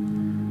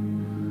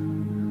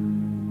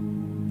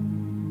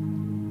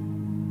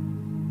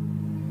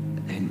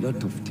 A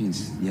lot of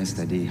things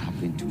yesterday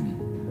happened to me.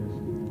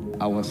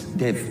 I was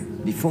deaf.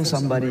 Before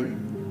somebody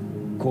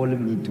called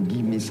me to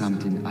give me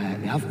something, I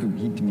have to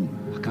hit me.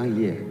 I can't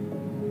hear.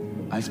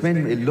 I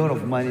spent a lot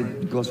of money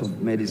because of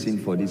medicine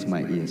for this,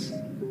 my ears.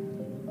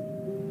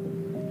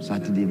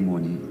 Saturday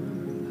morning,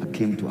 I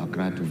came to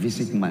Accra to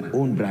visit my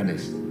own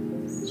brothers.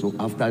 So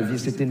after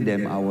visiting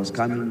them, I was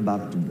coming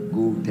back to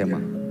go Tema.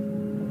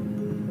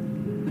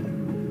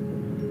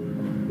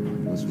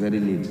 It was very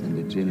late and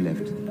the train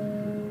left.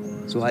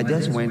 So I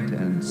just went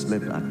and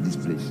slept at this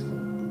place.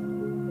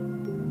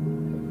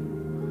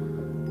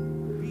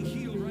 Be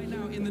healed right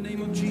now in the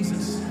name of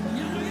Jesus.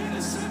 Blind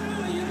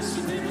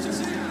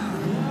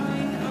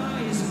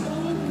eyes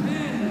open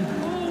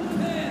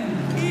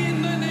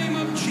in the name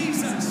of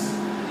Jesus.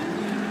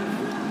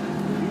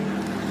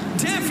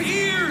 Deaf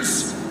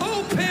ears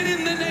open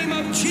in the name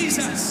of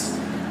Jesus.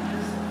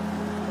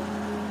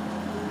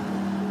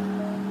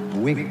 I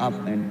wake up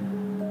and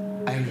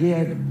I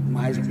hear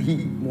my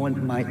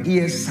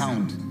ears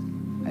sound,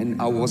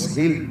 and I was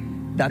healed.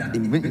 That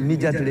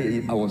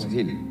immediately I was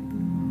healed.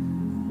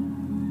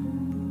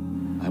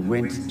 I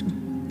went to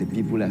the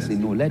people. I said,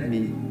 "No, let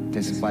me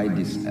testify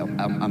this.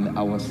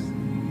 I was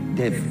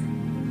deaf."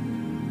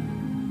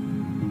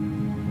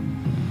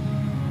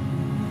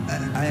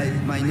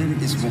 My name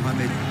is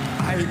Mohammed.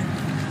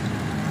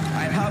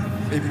 I have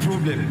a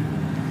problem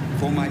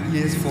for my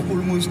ears for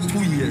almost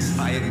 2 years.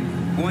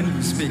 When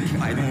you speak,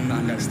 I don't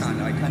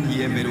understand. I can't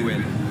hear very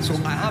well. So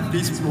I have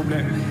this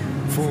problem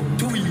for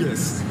 2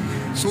 years.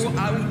 So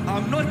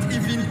I'm not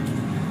even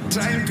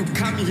trying to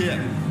come here.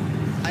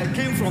 I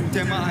came from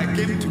Tema. I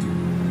came to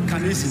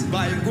Kanisi.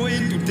 By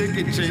going to take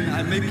a train,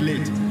 I make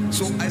late.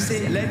 So I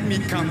say, let me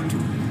come to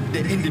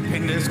the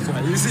Independence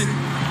Square. You see,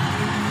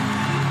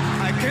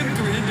 I came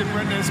to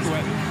Independence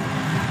Square.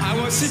 I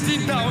was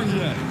sitting down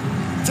here,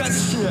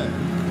 just here.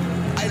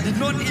 I did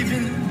not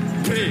even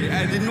pray.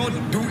 I did not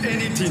do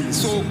anything.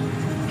 So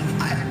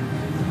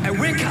I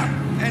wake up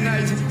and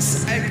I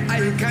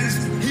can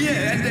hear,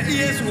 and the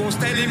ears was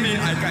telling me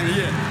I can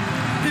hear.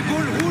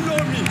 People who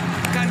know me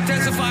can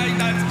testify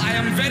that I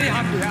am very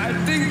happy. I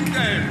think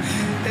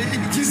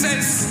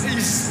Jesus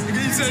is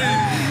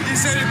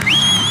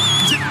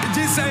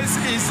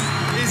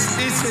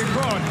a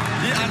God.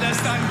 He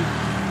understands me.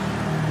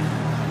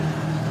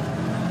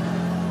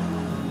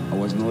 I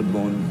was not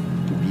born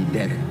to be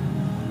deaf.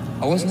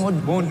 I was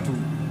not born to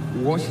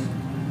worship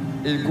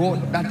a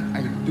God that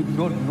I do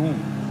not know.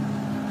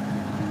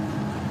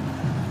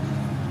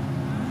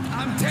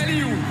 I'm telling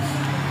you,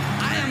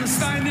 I am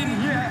standing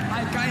here,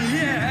 I can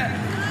hear,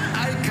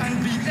 I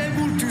can be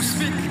able to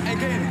speak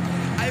again.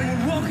 I will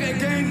walk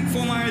again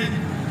for my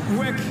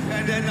work,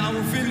 and then I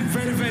will feel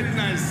very, very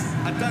nice.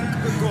 I thank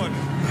God.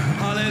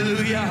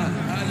 Hallelujah.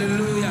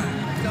 Hallelujah.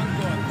 Thank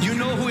God. You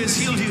know who has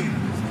healed you?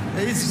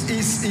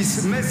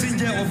 It's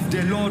messenger of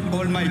the Lord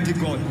Almighty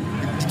God.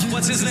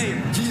 What's his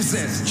name?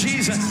 Jesus.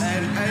 Jesus.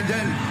 And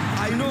then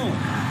I know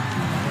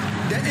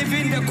that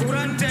even the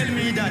Quran tell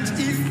me that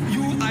if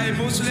you are a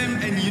Muslim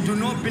and you do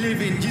not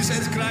believe in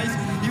Jesus Christ,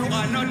 you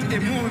are not a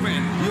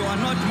Muslim. You are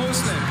not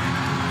Muslim.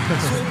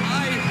 So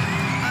I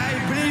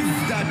believe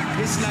that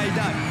it's like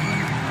that.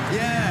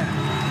 Yeah.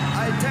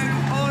 I thank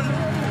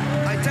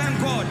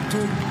God to.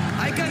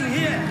 I can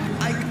hear.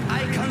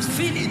 I can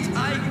feel it.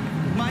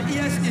 My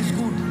ears is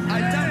good.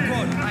 I thank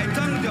God. I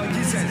thank God,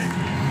 Jesus.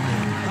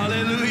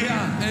 Hallelujah.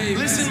 Amen.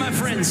 Listen, my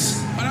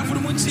friends.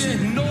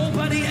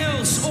 Nobody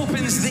else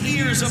opens the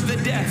ears of the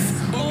deaf.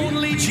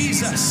 Only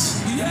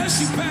Jesus. He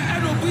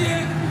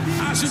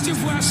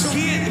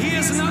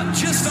is not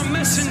just a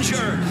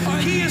messenger.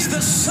 He is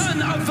the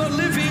Son of the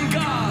living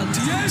God.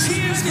 Yes,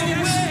 he is the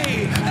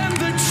way and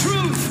the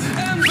truth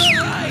and the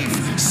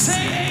life.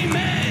 Say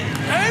amen.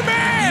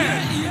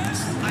 Amen.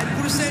 Yes. I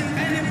present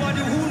anybody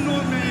who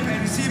know me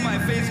and see my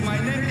face. My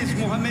name is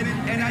Mohammed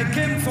and I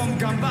came from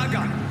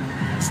Gambaga.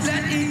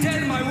 Let me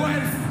tell my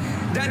wife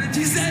that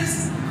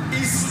Jesus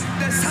is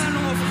the Son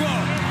of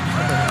God.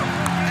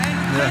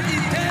 And let me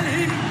tell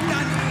him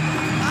that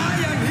I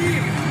am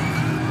him.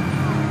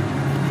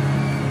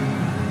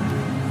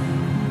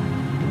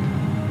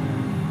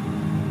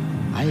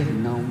 I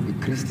am now a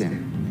Christian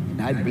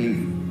and I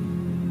believe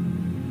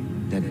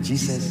that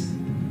Jesus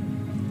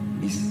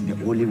is the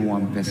only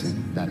one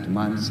person that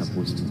man is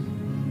supposed to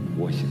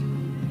worship.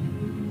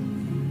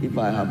 If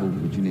I have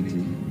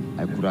opportunity,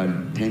 I could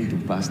attend to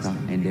pastor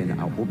and then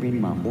I'll open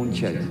my own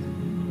church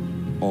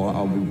or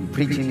I'll be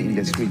preaching in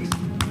the street.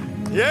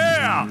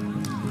 Yeah.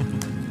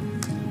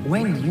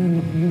 When you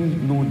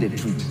know the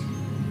truth,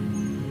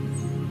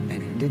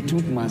 and the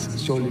truth must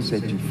surely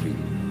set you free.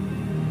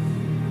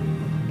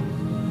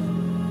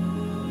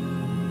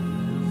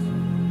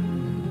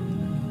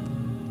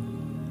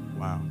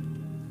 Wow.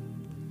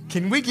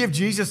 Can we give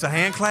Jesus a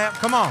hand clap?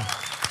 Come on.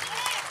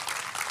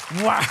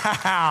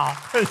 Wow.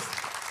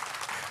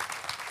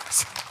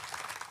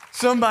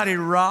 Somebody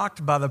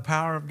rocked by the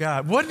power of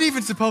God. Wasn't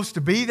even supposed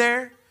to be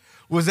there.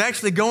 Was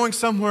actually going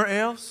somewhere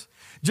else.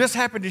 Just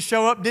happened to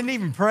show up. Didn't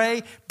even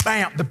pray.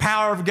 Bam, the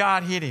power of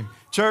God hit him.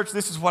 Church,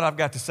 this is what I've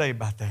got to say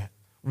about that.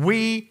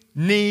 We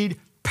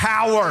need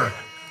power.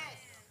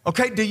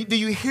 Okay, do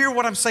you hear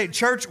what I'm saying?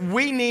 Church,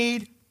 we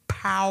need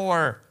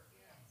power.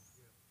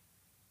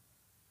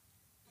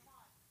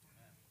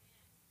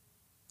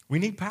 We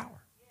need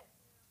power.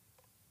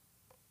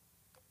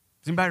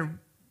 Is anybody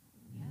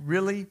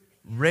really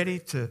ready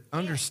to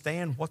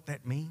understand what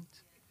that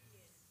means?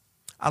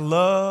 I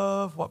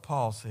love what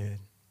Paul said.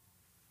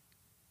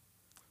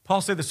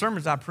 Paul said, the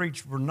sermons I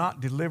preached were not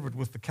delivered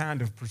with the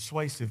kind of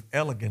persuasive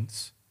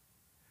elegance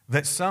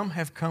that some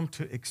have come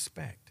to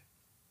expect.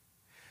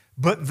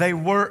 But they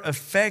were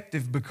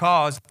effective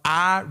because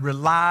I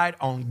relied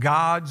on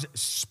God's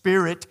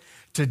Spirit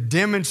to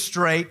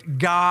demonstrate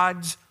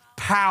God's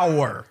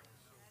power.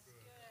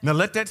 Now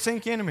let that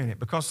sink in a minute,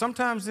 because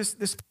sometimes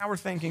this power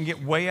thing can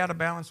get way out of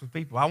balance with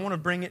people. I want to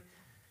bring it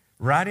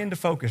right into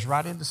focus,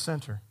 right into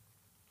center.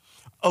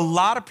 A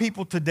lot of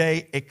people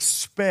today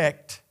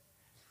expect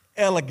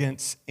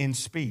elegance in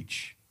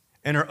speech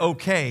and are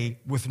okay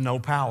with no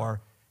power.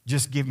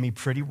 Just give me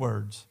pretty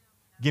words.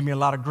 Give me a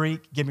lot of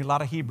Greek, give me a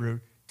lot of Hebrew,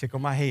 tickle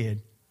my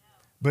head.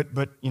 But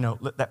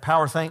let that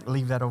power thing,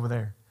 leave that over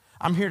there.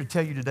 I'm here to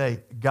tell you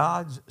today,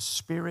 God's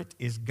Spirit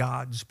is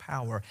God's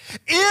power.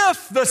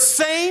 If the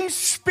same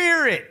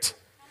Spirit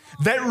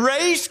that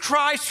raised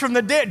Christ from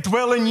the dead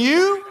dwell in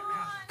you,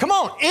 come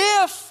on,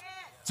 if,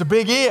 it's a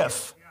big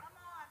if.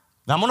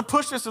 Now I'm going to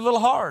push this a little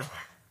hard.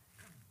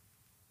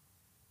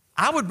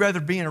 I would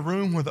rather be in a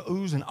room where the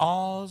oohs and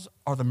ahs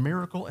are the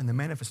miracle and the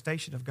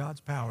manifestation of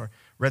God's power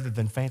rather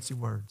than fancy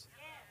words.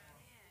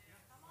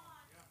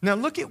 Now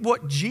look at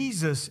what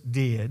Jesus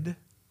did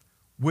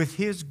with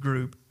his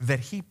group that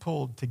he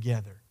pulled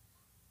together.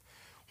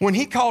 When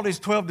he called his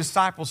 12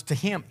 disciples to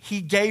him, he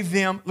gave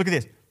them, look at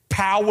this,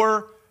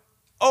 power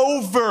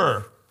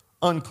over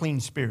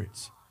unclean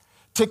spirits,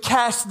 to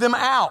cast them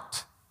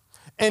out,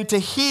 and to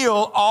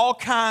heal all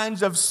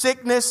kinds of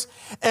sickness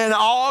and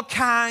all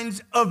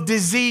kinds of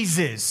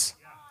diseases.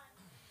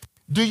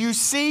 Do you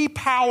see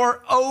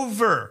power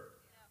over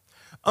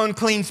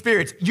unclean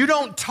spirits? You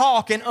don't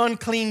talk an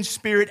unclean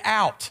spirit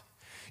out.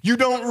 You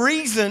don't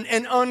reason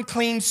an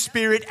unclean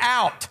spirit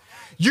out.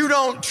 You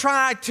don't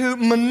try to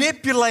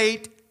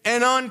manipulate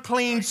an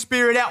unclean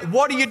spirit out.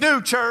 What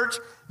do, church?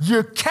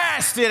 You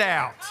cast it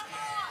out.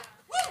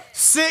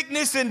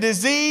 Sickness and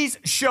disease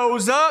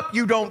shows up.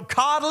 You don't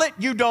coddle it.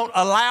 You don't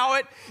allow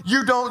it.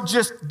 You don't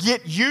just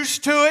get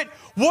used to it.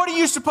 What are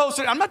you supposed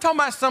to do? I'm not talking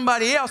about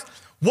somebody else.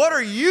 What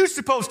are you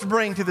supposed to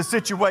bring to the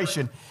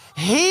situation?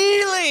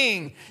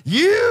 Healing.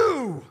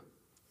 You.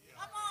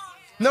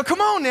 Now,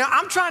 come on now.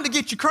 I'm trying to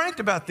get you cranked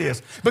about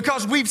this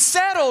because we've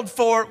settled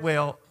for,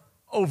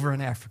 over in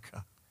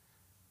Africa,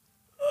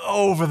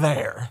 over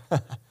there.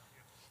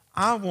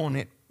 I want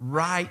it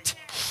right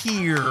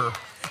here,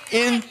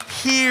 in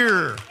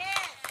here.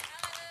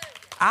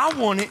 I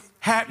want it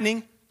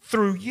happening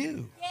through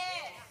you.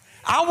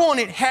 I want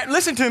it,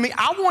 listen to me,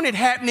 I want it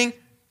happening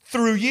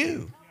through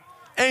you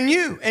and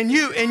you and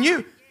you and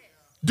you.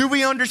 Do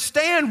we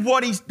understand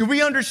do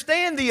we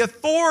understand the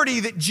authority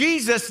that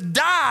Jesus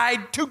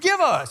died to give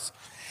us?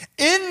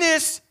 In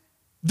this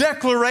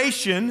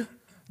declaration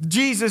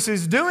Jesus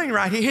is doing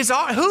right here,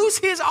 who's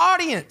his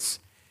audience?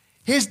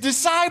 His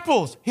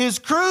disciples, his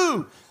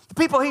crew, the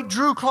people he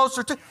drew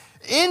closer to.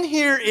 In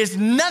here is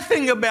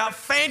nothing about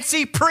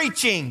fancy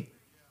preaching.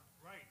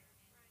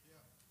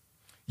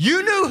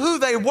 You knew who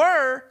they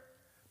were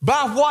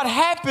by what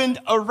happened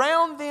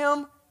around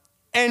them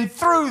and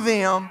through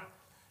them,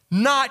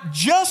 not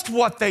just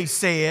what they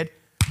said,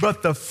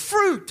 but the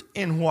fruit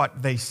in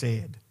what they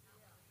said.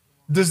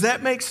 Does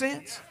that make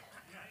sense?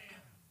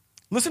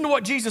 Listen to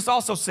what Jesus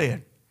also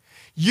said.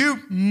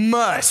 You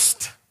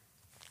must.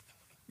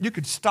 You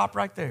could stop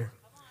right there.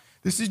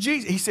 This is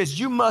Jesus. He says,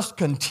 you must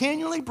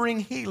continually bring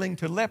healing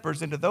to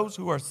lepers and to those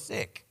who are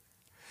sick,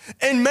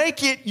 and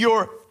make it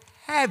your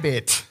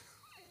habit.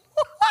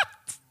 What?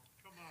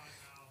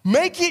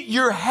 Make it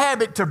your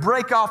habit to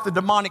break off the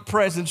demonic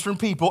presence from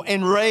people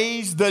and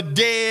raise the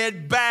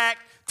dead back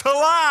to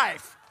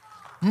life.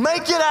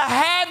 Make it a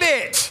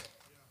habit.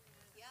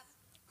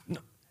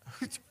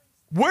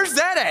 Where's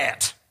that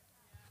at?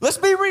 Let's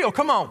be real.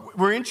 Come on.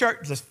 We're in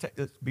church. Let's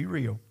be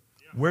real.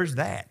 Where's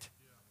that?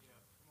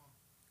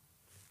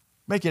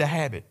 Make it a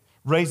habit.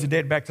 Raise the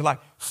dead back to life.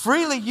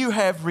 Freely you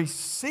have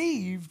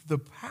received the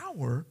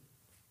power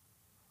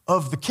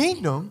of the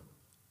kingdom,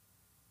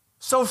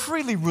 so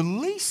freely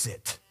release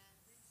it.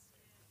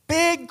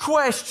 Big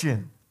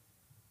question.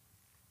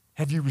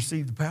 Have you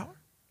received the power?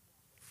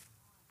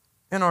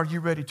 And are you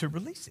ready to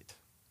release it?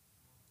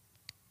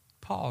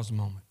 Pause a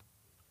moment.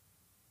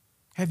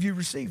 Have you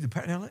received the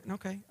power? Now,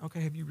 okay,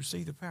 have you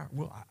received the power?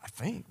 Well, I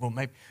think. Well,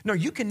 maybe. No,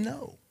 you can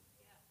know.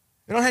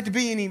 There don't have to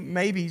be any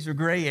maybes or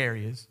gray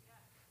areas.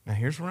 Now,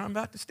 here's where I'm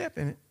about to step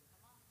in it.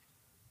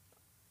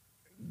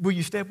 Will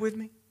you step with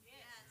me?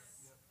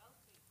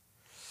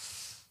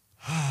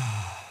 Yes.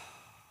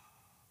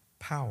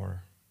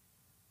 Power.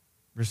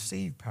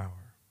 Receive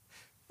power.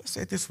 Let's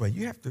say it this way.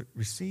 You have to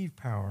receive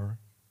power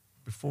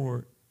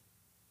before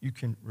you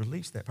can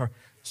release that power.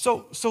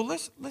 So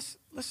let's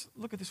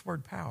look at this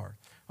word power.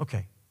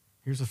 Okay,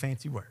 here's a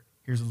fancy word.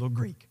 Here's a little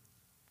Greek.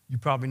 You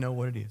probably know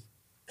what it is.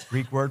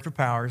 Greek word for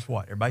power is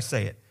what? Everybody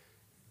say it.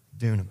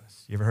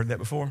 Dunamis. You ever heard that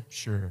before?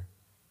 Sure.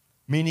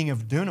 Meaning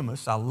of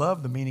dunamis, I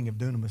love the meaning of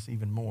dunamis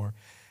even more.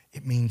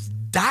 It means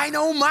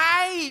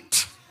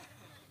dynamite.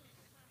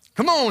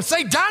 Come on,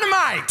 say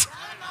dynamite.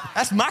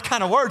 That's my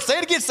kind of word. Say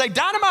it again, say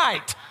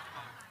dynamite.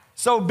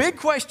 So big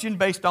question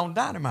based on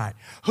dynamite.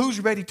 Who's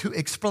ready to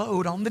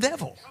explode on the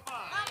devil?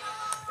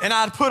 And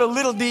I'd put a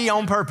little d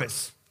on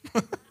purpose.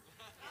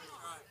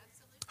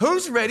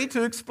 Who's ready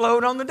to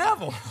explode on the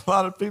devil? A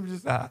lot of people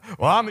just say,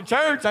 well, I'm at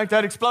church. Ain't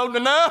that exploding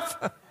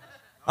enough?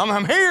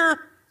 I'm here.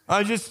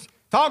 I just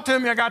talked to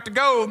me. I got to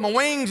go. My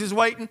wings is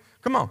waiting.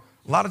 Come on.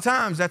 A lot of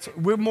times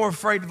we're more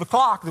afraid of the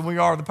clock than we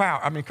are of the power.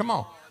 I mean, come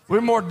on.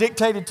 We're more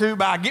dictated to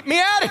by, get me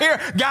out of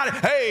here. Got it.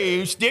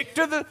 Hey, stick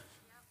to the.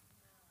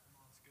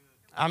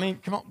 I mean,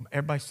 come on.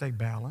 Everybody say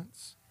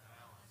balance.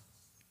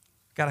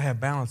 Got to have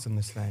balance in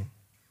this thing.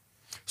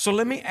 So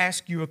let me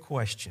ask you a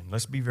question.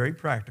 Let's be very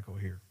practical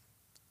here.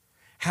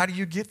 How do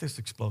you get this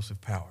explosive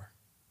power?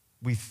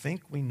 We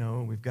think we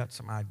know, we've got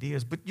some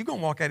ideas, but you're going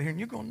to walk out of here and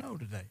you're going to know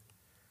today.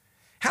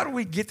 How do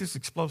we get this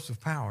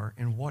explosive power,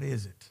 and what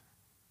is it?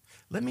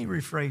 Let me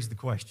rephrase the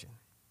question.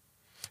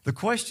 The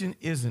question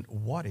isn't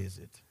what is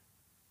it,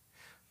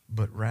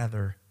 but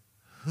rather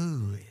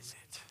who is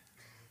it?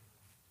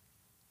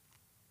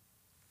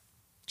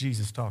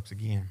 Jesus talks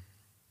again.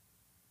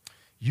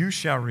 You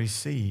shall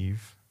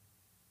receive,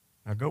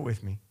 now go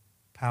with me,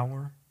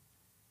 power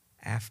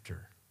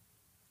after.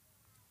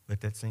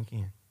 Let that sink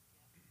in.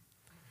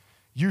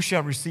 You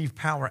shall receive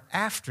power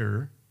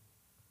after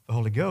the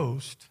Holy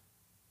Ghost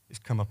is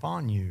come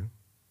upon you,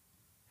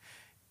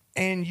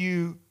 and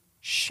you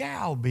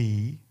shall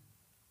be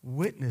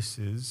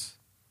witnesses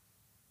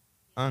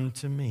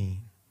unto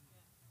me.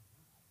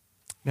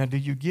 Now, do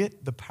you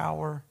get the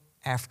power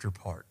after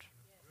part?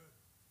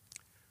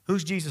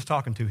 Who's Jesus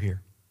talking to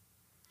here?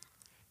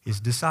 His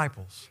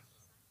disciples,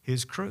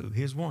 his crew,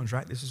 his ones,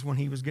 right? This is when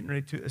he was getting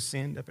ready to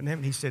ascend up in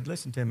heaven. He said,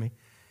 listen to me.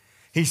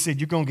 He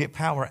said, you're going to get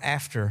power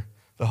after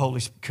the Holy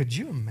Spirit. Could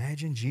you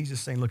imagine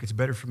Jesus saying, look, it's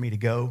better for me to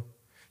go.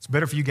 It's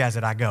better for you guys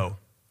that I go.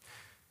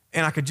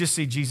 And I could just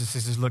see Jesus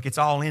says, look, it's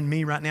all in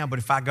me right now, but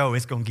if I go,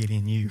 it's going to get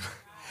in you.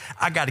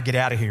 I got to get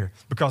out of here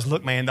because,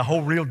 look, man, the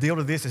whole real deal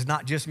to this is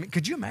not just me.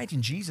 Could you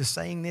imagine Jesus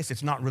saying this?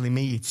 It's not really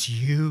me, it's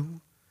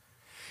you.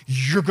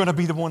 You're going to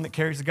be the one that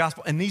carries the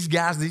gospel. And these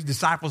guys, these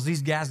disciples,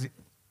 these guys,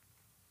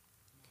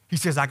 he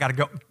says, I got to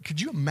go. Could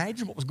you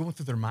imagine what was going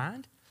through their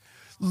mind?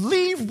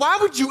 Leave. Why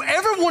would you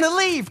ever want to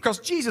leave? Because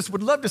Jesus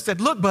would love to say,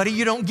 look, buddy,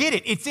 you don't get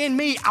it. It's in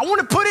me. I want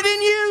to put it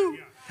in you.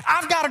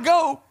 I've got to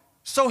go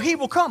so he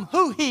will come.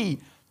 Who he?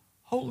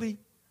 Holy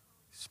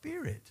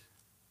Spirit.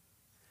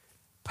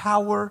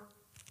 Power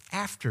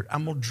after.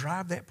 I'm going to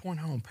drive that point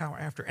home, power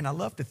after. And I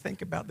love to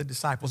think about the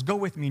disciples. Go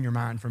with me in your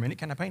mind for a minute.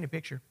 Can I paint a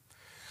picture?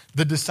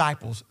 The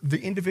disciples,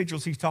 the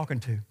individuals he's talking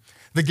to,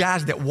 the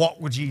guys that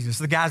walked with Jesus,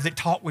 the guys that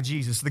talked with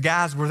Jesus, the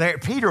guys were there.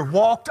 Peter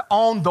walked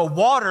on the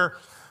water,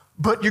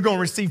 but you're going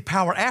to receive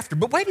power after.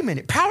 But wait a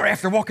minute, power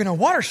after walking on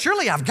water?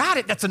 Surely I've got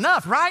it. That's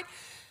enough, right?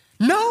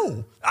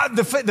 No.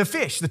 The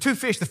fish, the 2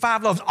 fish, the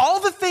 5 loaves,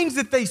 all the things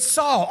that they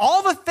saw,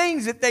 all the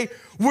things that they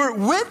were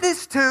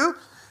witness to,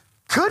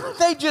 couldn't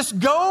they just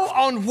go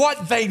on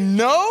what they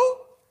know?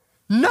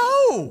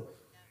 No.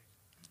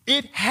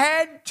 It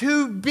had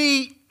to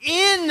be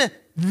in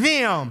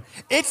them.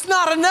 It's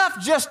not enough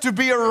just to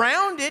be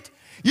around it.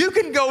 You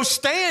can go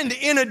stand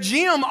in a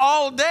gym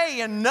all day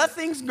and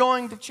nothing's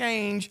going to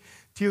change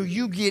till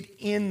you get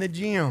in the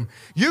gym.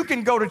 You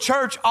can go to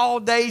church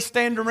all day,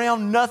 stand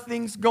around,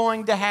 nothing's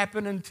going to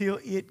happen until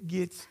it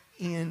gets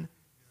in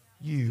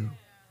you.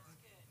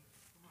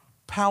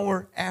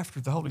 Power after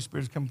the Holy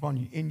Spirit has come upon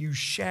you, and you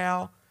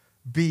shall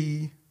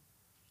be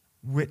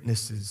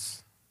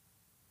witnesses.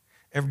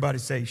 Everybody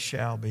say,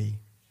 shall be.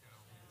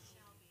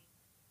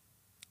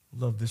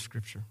 Love this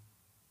scripture.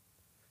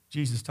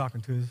 Jesus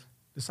talking to his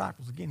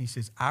disciples again. He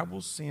says, I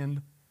will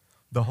send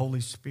the Holy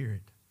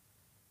Spirit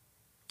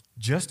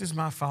just as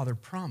my Father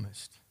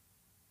promised.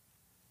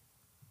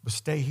 But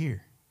stay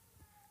here.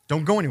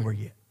 Don't go anywhere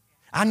yet.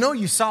 I know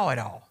you saw it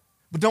all,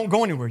 but don't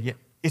go anywhere yet.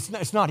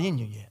 It's not in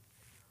you yet.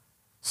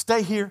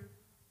 Stay here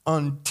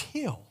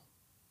until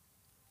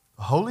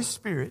the Holy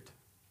Spirit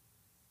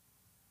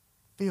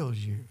fills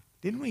you.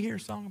 Didn't we hear a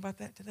song about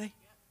that today?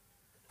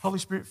 Holy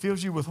Spirit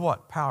fills you with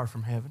what? Power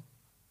from heaven.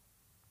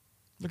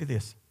 Look at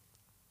this.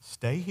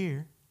 Stay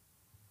here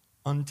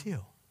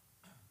until.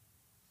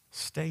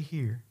 Stay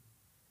here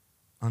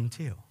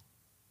until.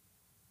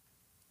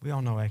 We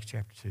all know Acts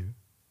chapter 2.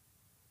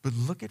 But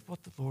look at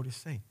what the Lord is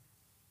saying.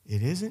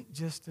 It isn't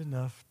just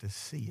enough to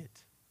see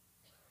it.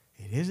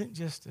 It isn't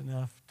just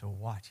enough to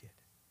watch it.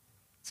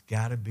 It's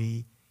got to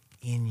be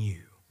in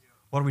you.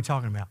 What are we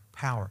talking about?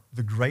 Power.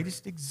 The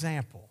greatest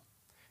example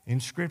in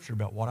Scripture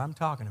about what I'm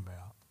talking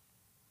about.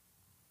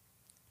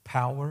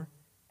 Power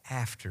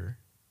after.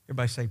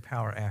 Everybody say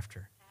power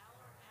after.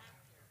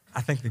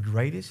 I think the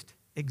greatest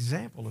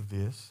example of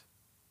this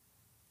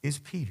is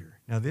Peter.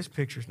 Now, this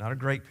picture is not a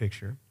great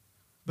picture,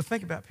 but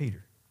think about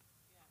Peter.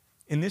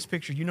 In this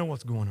picture, you know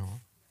what's going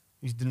on.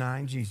 He's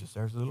denying Jesus.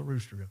 There's a little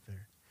rooster up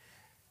there.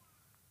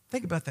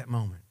 Think about that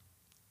moment.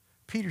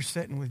 Peter's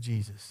sitting with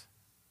Jesus.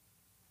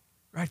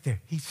 Right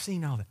there. He's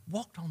seen all that.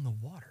 Walked on the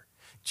water.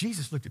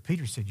 Jesus looked at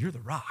Peter and said, you're the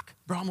rock.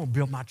 Bro, I'm going to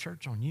build my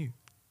church on you.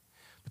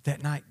 But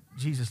that night,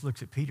 Jesus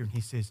looks at Peter and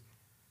he says,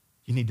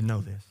 you need to know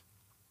this.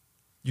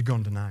 You're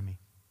going to deny me.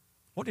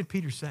 What did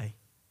Peter say?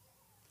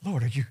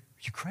 Lord, are you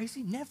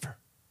crazy? Never.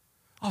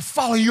 I'll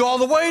follow you all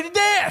the way to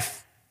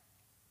death.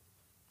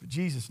 But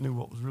Jesus knew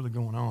what was really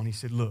going on. He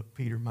said, look,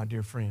 Peter, my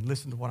dear friend,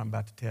 listen to what I'm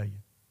about to tell you.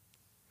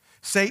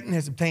 Satan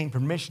has obtained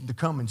permission to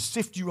come and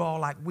sift you all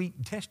like wheat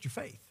and test your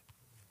faith.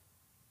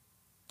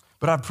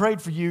 But I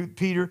prayed for you,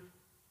 Peter,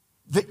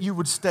 that you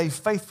would stay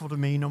faithful to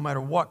me no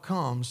matter what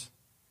comes.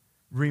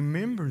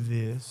 Remember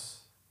this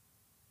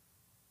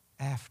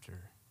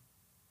after.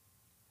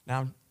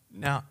 Now,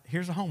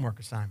 here's a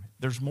homework assignment.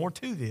 There's more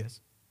to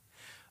this,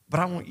 but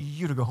I want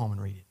you to go home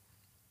and read it.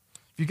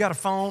 If you got a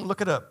phone,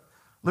 look it up.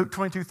 Luke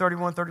 22,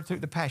 31, 32,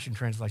 the Passion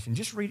Translation.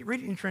 Just read it. Read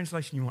it in the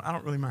translation you want. I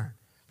don't really mind.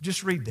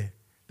 Just read that.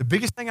 The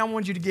biggest thing I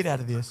want you to get out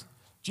of this,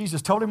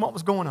 Jesus told him what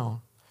was going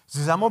on. He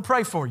says, I'm going to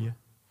pray for you,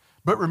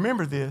 but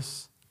remember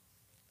this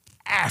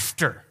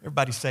after.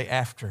 Everybody say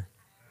after.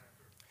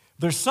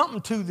 There's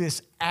something to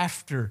this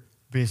after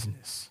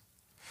business.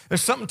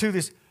 There's something to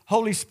this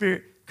Holy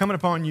Spirit coming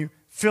upon you,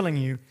 filling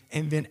you,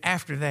 and then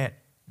after that,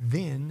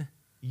 then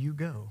you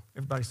go.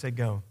 Everybody say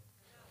go.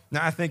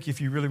 Now, I think if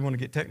you really want to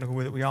get technical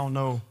with it, we all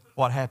know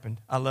what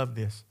happened. I love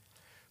this.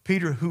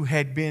 Peter, who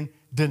had been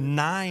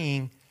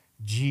denying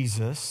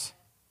Jesus,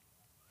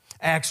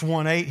 Acts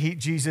 1:8,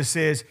 Jesus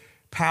says,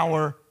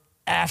 power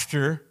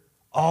after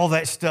all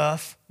that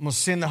stuff. I'm going to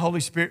send the Holy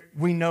Spirit.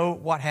 We know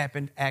what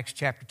happened, Acts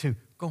chapter 2.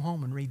 Go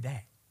home and read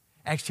that.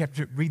 Acts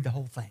chapter 2, read the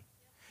whole thing.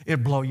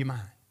 It'll blow your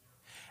mind.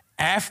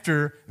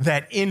 After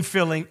that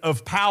infilling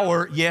of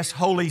power, yes,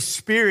 Holy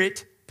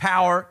Spirit,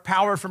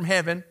 power from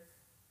heaven,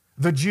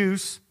 the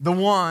juice, the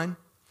one,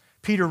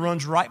 Peter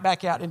runs right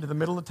back out into the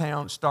middle of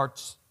town,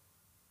 starts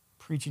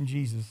preaching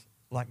Jesus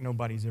like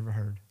nobody's ever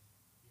heard.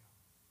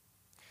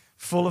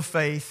 Full of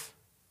faith,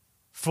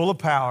 full of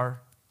power.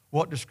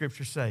 What does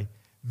Scripture say?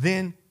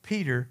 Then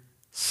Peter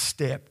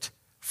stepped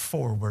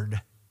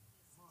forward.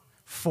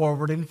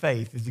 Forward in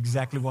faith is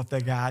exactly what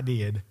that guy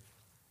did.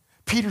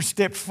 Peter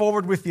stepped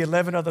forward with the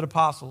 11 other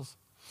apostles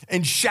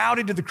and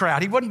shouted to the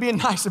crowd. He wasn't being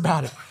nice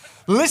about it.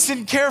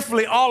 Listen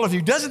carefully, all of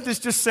you. Doesn't this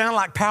just sound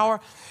like power?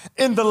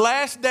 In the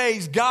last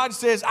days, God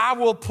says, I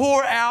will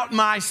pour out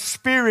my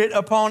Spirit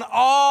upon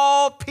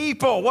all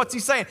people. What's he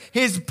saying?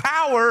 His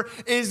power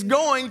is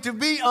going to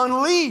be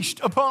unleashed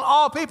upon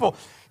all people.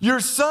 Your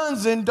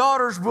sons and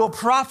daughters will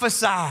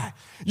prophesy.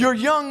 Your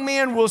young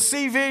men will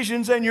see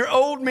visions, and your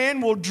old men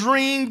will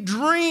dream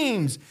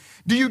dreams.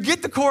 Do you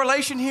get the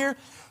correlation here?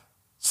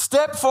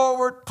 Step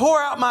forward,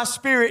 pour out my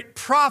Spirit,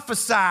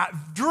 prophesy,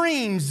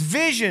 dreams,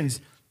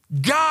 visions,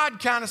 God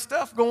kind of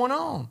stuff going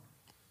on.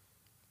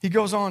 He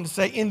goes on to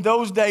say, in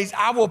those days,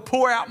 I will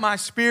pour out my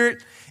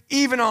Spirit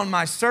even on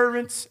my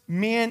servants,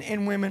 men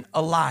and women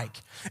alike,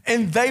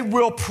 and they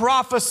will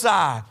prophesy.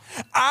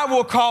 I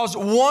will cause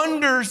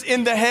wonders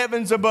in the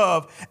heavens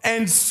above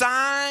and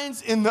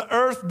signs in the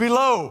earth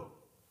below.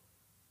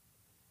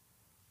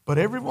 But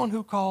everyone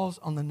who calls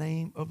on the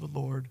name of the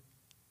Lord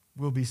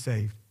will be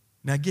saved.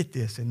 Now get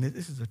this, and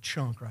this is a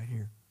chunk right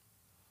here.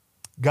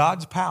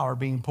 God's power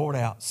being poured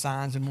out,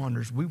 signs and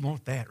wonders. We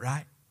want that,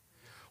 right?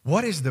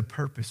 What is the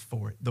purpose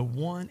for it? The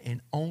one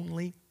and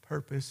only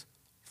purpose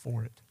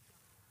for it.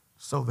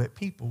 So that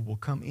people will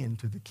come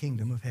into the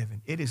kingdom of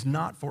heaven. It is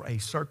not for a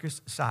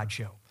circus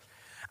sideshow.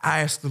 I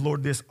ask the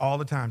Lord this all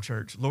the time,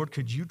 church. Lord,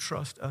 could you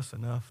trust us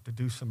enough to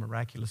do some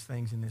miraculous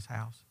things in this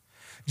house?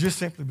 Just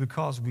simply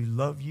because we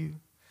love you,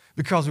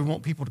 because we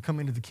want people to come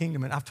into the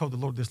kingdom. And I've told the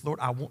Lord this, Lord,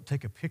 I won't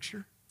take a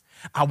picture.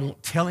 I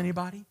won't tell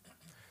anybody.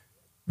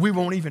 We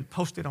won't even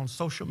post it on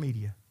social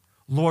media.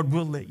 Lord,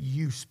 we'll let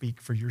you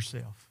speak for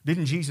yourself.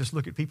 Didn't Jesus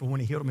look at people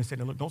when he healed them and said,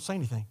 look, don't say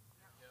anything.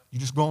 You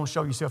just go on and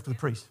show yourself to the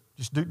priest.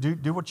 Just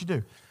do what you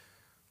do.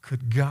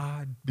 Could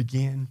God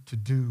begin to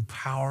do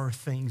power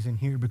things in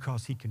here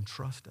because he can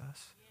trust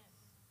us?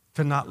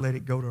 To not let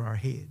it go to our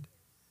head.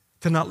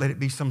 To not let it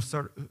be some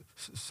sort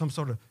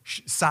of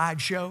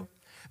sideshow.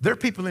 There are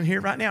people in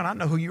here right now, and I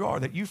know who you are,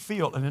 that you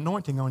feel an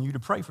anointing on you to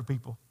pray for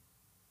people,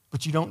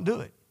 but you don't do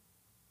it.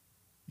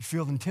 You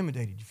feel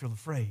intimidated. You feel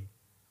afraid.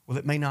 Well,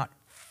 it may not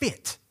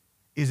fit.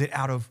 Is it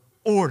out of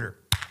order?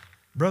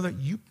 Brother,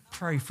 you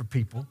pray for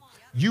people.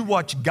 You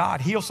watch God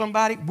heal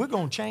somebody, we're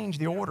going to change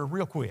the order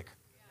real quick.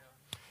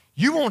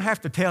 You won't have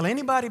to tell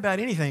anybody about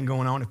anything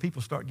going on if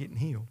people start getting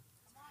healed.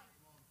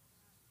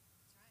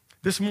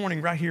 This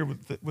morning right here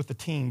with the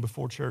team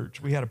before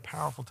church, we had a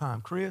powerful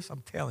time. Chris,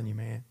 I'm telling you,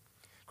 man.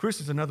 Chris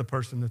is another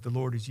person that the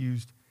Lord has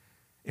used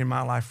in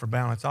my life for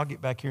balance. I'll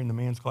get back here in the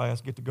men's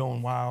class, get to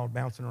going wild,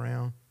 bouncing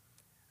around,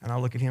 and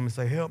I'll look at him and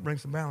say, help bring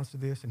some balance to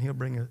this, and he'll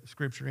bring a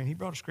scripture in. He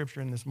brought a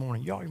scripture in this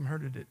morning. Y'all even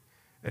heard it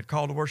at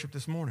Call to Worship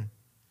this morning.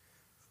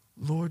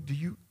 Lord,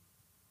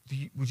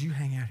 would you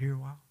hang out here a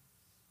while?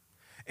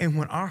 And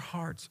when our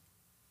hearts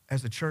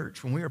as a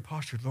church, when we are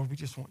postured, Lord, we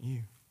just want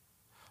you.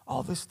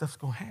 All this stuff's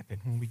going to happen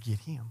when we get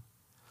him.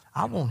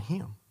 I want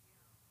him.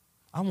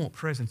 I want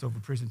presence over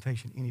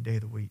presentation any day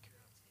of the week.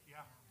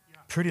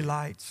 Pretty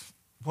lights,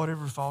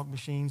 whatever, fog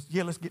machines.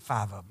 Yeah, let's get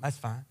 5 of them. That's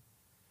fine.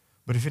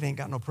 But if it ain't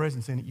got no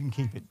presence in it, you can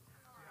keep it.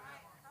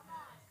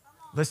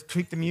 Let's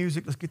tweak the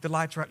music. Let's get the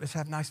lights right. Let's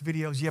have nice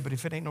videos. Yeah, but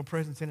if it ain't no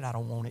presence in it, I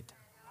don't want it.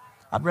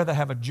 I'd rather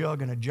have a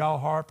jug and a jaw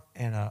harp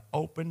and an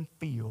open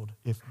field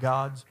if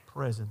God's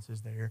presence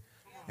is there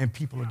and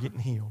people are getting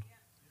healed.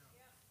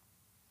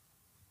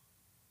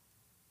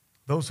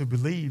 Those who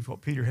believed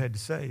what Peter had to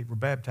say were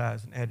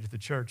baptized and added to the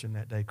church in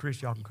that day.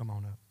 Chris, y'all can come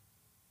on up.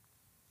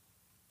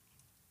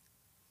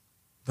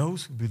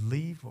 Those who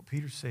believed what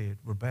Peter said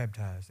were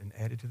baptized and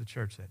added to the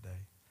church that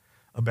day.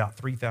 About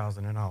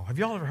 3,000 in all. Have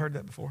y'all ever heard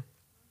that before?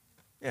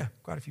 Yeah,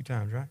 quite a few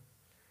times, right?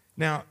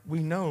 Now, we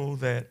know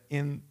that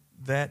in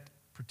that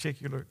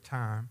particular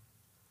time,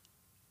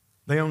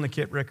 they only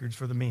kept records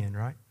for the men,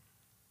 right?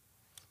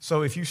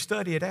 So if you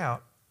study it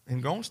out,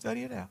 and go and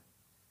study it out,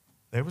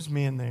 there was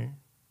men there,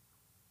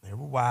 there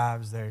were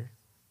wives there,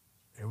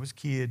 there was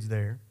kids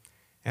there,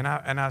 and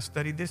I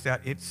studied this out.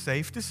 It's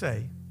safe to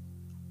say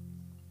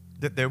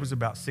that there was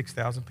about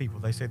 6,000 people.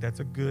 They say that's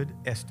a good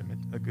estimate,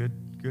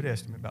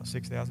 about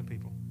 6,000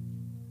 people.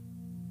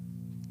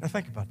 Now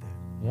think about that.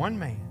 One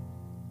man,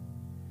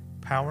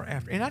 power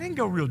after. And I didn't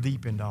go real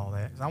deep into all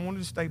that. I wanted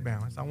to stay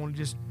balanced. I wanted to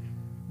just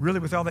really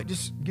with all that,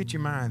 just get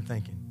your mind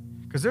thinking.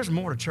 Because there's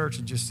more to church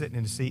than just sitting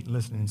in the seat and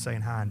listening and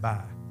saying hi and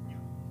bye.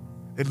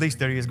 At least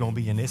there is going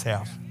to be in this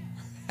house.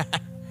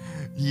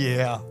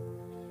 Yeah.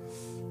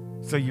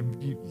 So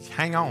you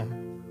hang on.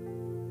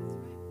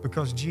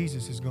 Because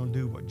Jesus is going to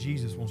do what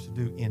Jesus wants to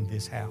do in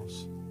this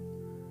house.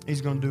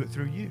 He's going to do it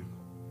through you.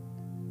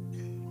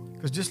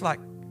 Because just like,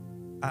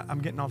 I'm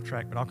getting off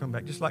track, but I'll come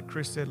back. Just like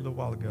Chris said a little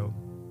while ago,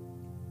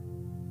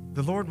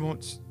 the Lord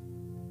wants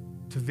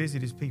to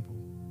visit his people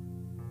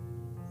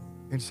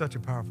in such a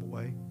powerful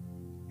way.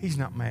 He's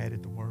not mad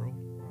at the world.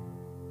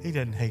 He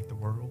doesn't hate the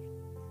world.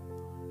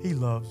 He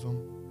loves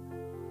them.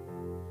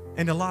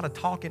 And a lot of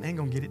talking ain't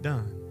going to get it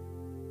done.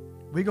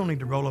 We're going to need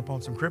to roll up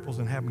on some cripples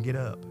and have them get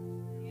up.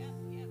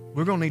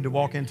 We're going to need to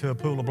walk into a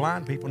pool of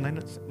blind people, and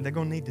they're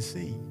going to need to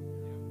see.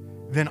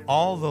 Then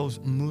all those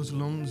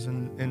Muslims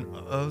and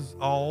us,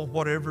 all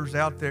whatever's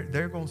out there,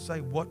 they're going to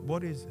say,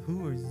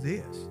 who is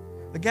this?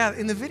 The guy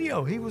in the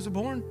video, he was a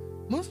born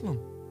Muslim.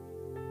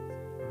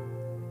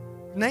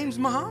 His name's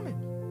Muhammad.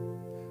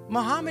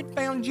 Muhammad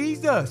found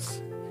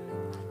Jesus.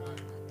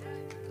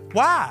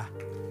 Why?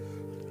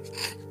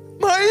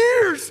 My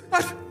ears.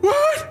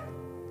 What?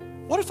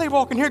 What if they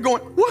walk in here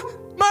going,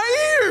 what?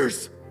 My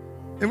years.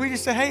 And we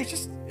just say, hey,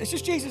 it's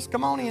just Jesus.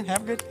 Come on in.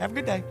 Have a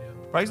good day.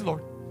 Praise the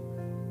Lord.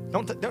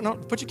 Don't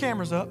put your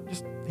cameras up.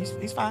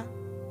 He's fine.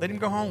 Let him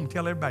go home.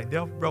 Tell everybody.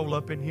 They'll roll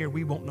up in here.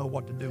 We won't know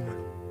what to do with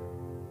him.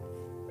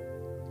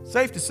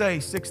 Safe to say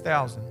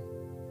 6,000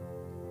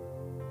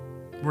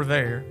 were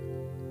there.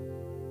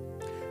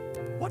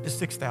 What does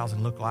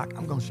 6,000 look like?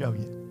 I'm going to show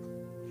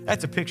you.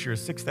 That's a picture of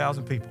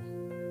 6,000 people.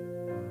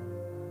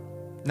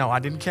 No, I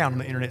didn't count them.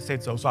 The internet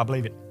said so I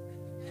believe it.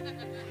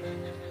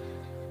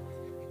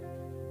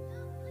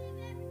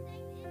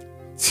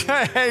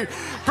 Hey,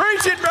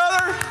 preach it,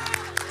 brother.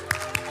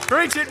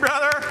 Preach it,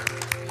 brother.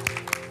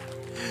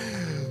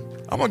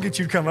 I'm going to get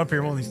you to come up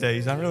here one of these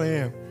days. I really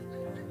am.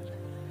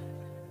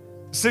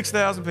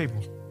 6,000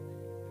 people.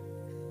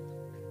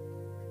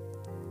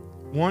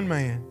 One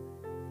man,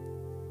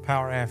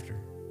 power after.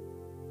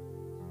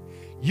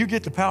 You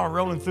get the power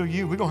rolling through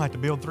you, we're going to have to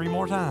build 3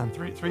 more times.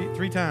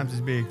 Three times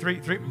as big.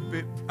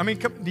 I mean,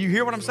 do you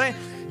hear what I'm saying?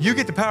 You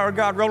get the power of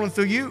God rolling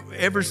through you,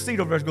 every seat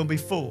over there is going to be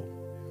full.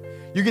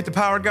 You get the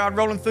power of God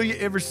rolling through you,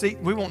 every seat,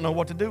 we won't know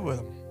what to do with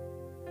them.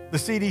 The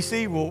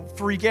CDC will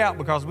freak out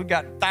because we've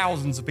got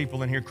thousands of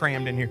people in here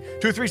crammed in here.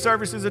 2 or 3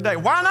 services a day.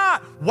 Why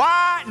not?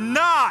 Why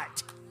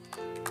not?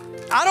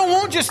 I don't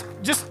want just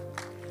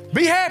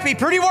be happy,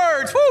 pretty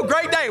words. Woo,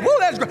 great day. Woo,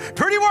 that's great.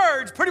 Pretty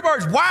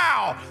words.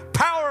 Wow,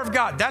 power of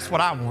God. That's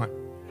what I want.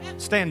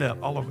 Stand up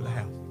all over the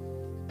house.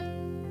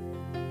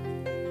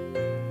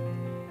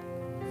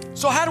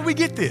 So how do we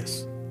get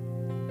this?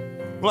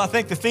 Well, I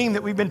think the theme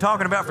that we've been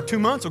talking about for 2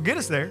 months will get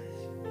us there.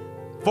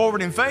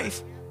 Forward in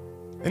faith.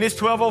 And it's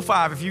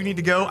 12:05. If you need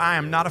to go, I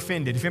am not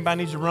offended. If anybody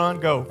needs to run,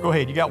 go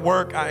ahead. You got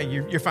work,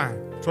 you're fine.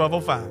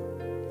 12:05.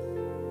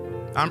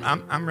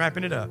 I'm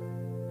wrapping it up.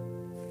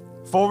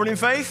 Forward in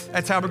faith,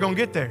 that's how we're going to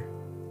get there.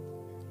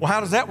 Well, how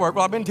does that work?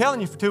 Well, I've been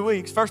telling you for 2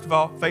 weeks. First of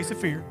all, face the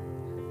fear.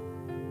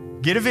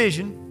 Get a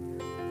vision.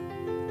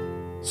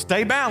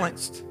 Stay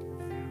balanced.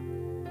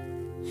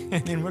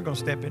 And then we're going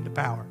to step into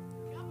power.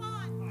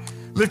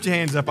 Lift your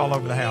hands up all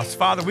over the house.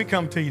 Father, we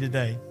come to you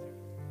today.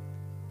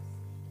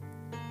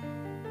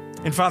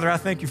 And Father, I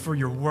thank you for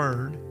your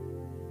word.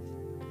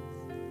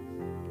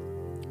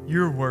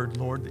 Your word,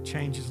 Lord, that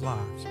changes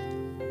lives.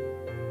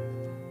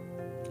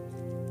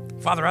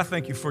 Father, I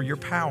thank you for your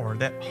power,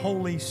 that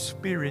Holy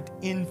Spirit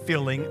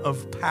infilling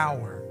of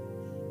power.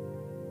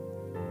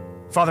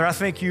 Father, I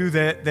thank you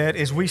that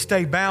as we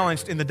stay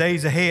balanced in the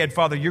days ahead,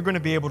 Father, you're going to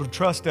be able to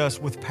trust us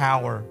with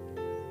power.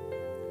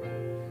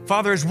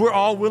 Father, as we're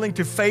all willing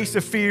to face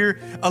the fear,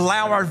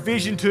 allow our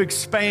vision to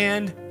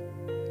expand,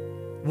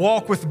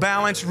 walk with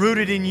balance,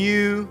 rooted in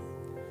you,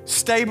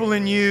 stable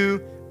in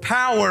you,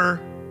 power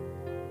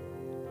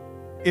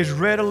is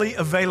readily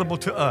available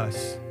to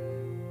us.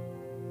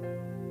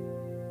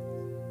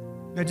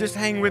 Now just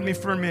hang with me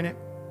for a minute.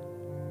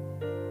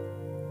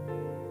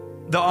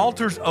 The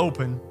altar's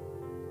open.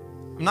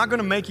 I'm not going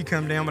to make you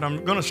come down, but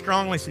I'm going to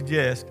strongly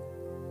suggest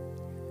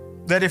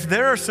that if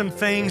there are some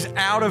things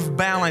out of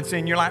balance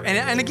in your life,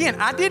 and again,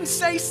 I didn't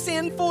say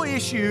sinful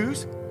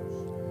issues.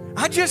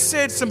 I just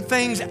said some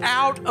things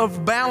out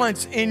of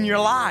balance in your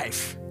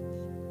life.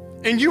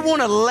 And you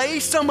want to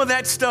lay some of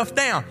that stuff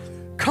down.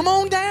 Come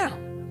on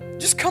down.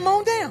 Just come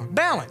on down.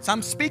 Balance.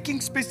 I'm speaking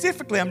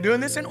specifically. I'm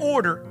doing this in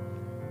order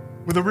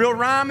with a real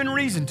rhyme and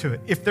reason to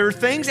it. If there are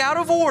things out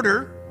of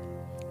order,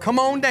 come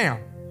on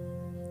down.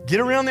 Get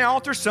around the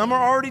altar. Some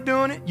are already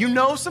doing it. You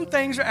know some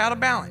things are out of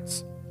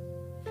balance.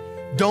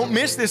 Don't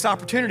miss this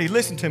opportunity.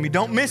 Listen to me.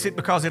 Don't miss it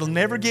because it'll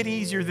never get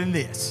easier than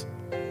this.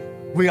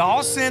 We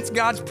all sense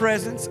God's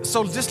presence,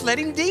 so just let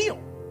him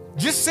deal.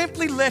 Just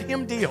simply let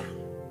him deal.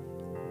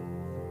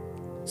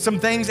 Some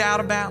things out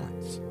of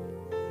balance.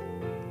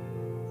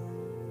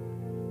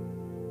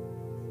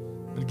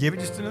 I'll give it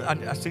just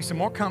another, I see some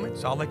more coming,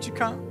 so I'll let you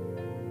come.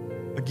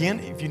 Again,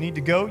 if you need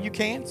to go, you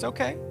can. It's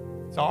okay.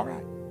 It's all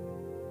right.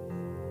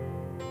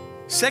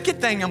 Second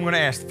thing I'm going to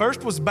ask.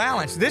 First was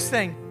balance. This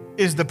thing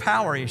is the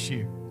power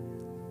issue.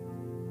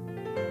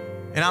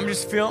 And I'm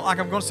just feeling like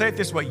I'm going to say it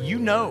this way. You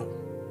know.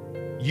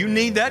 You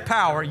need that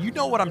power. You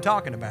know what I'm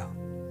talking about.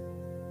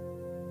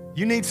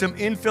 You need some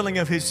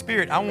infilling of his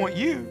Spirit. I want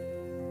you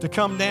to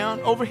come down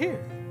over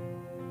here.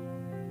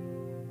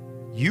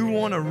 You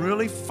want to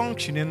really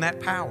function in that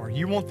power.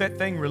 You want that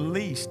thing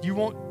released. You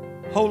want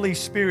Holy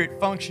Spirit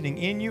functioning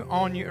in you,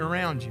 on you,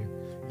 around you.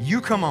 You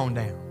come on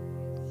down.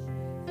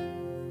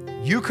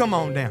 You come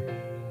on down.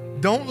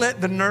 Don't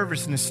let the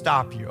nervousness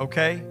stop you,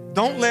 okay?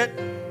 Don't let...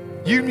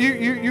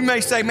 You may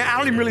say, man, I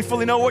don't even really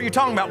fully know what you're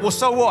talking about. Well,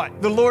 so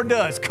what? The Lord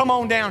does. Come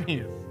on down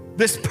here.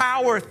 This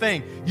power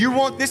thing. You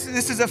want this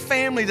is a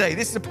family day.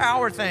 This is a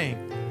power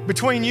thing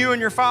between you and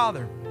your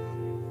Father.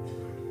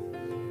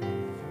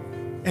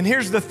 And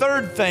here's the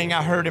third thing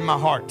I heard in my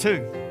heart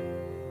too.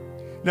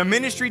 Now,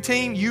 ministry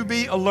team, you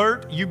be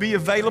alert. You be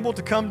available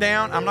to come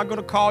down. I'm not going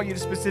to call you at a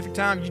specific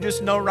time. You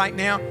just know right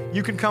now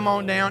you can come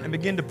on down and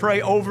begin to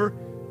pray over,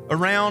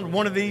 around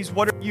one of these,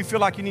 whatever you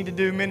feel like you need to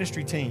do,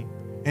 ministry team.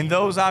 And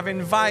those I've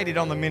invited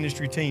on the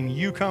ministry team,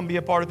 you come be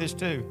a part of this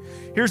too.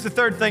 Here's the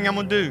third thing I'm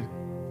going to do.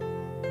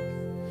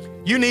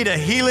 You need a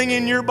healing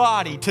in your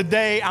body.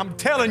 Today, I'm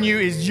telling you,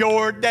 is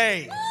your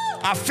day.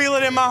 I feel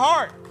it in my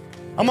heart.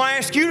 I'm going to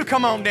ask you to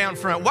come on down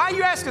front. Why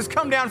you ask us to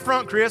come down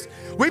front, Chris?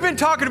 We've been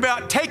talking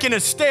about taking a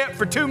step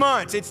for 2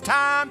 months. It's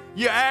time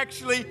you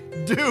actually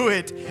do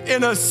it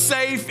in a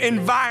safe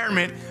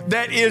environment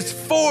that is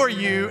for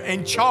you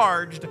and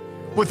charged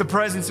with the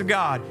presence of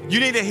God. You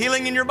need a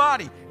healing in your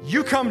body.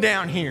 You come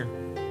down here.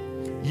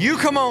 You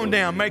come on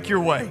down, make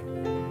your way.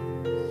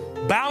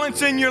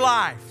 Balance in your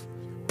life.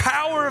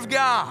 Power of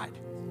God.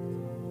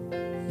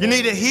 You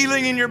need a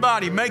healing in your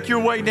body. Make your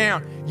way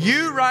down.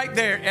 You right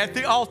there at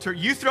the altar,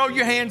 you throw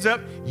your hands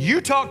up. You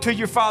talk to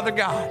your Father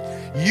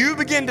God. You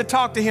begin to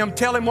talk to Him.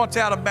 Tell Him what's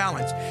out of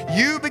balance.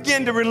 You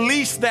begin to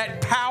release that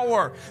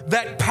power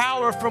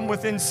from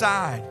within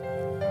inside.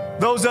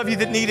 Those of you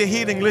that need a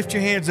healing, lift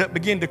your hands up.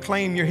 Begin to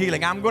claim your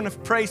healing. I'm going to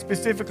pray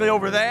specifically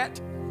over that.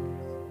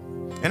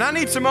 And I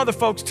need some other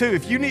folks too.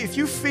 If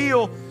you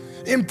feel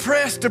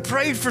impressed to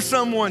pray for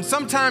someone,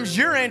 sometimes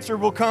your answer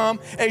will come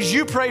as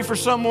you pray for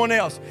someone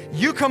else.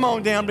 You come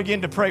on down,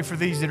 begin to pray for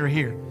these that are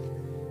here.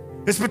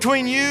 It's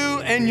between you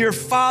and your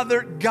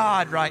Father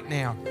God right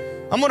now.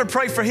 I'm going to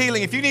pray for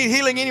healing. If you need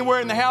healing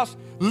anywhere in the house,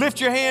 lift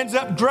your hands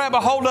up, grab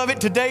a hold of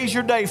it. Today's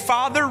your day.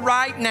 Father,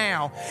 right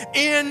now,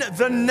 in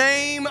the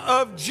name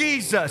of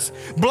Jesus,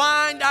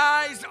 blind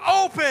eyes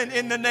open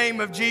in the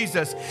name of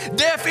Jesus.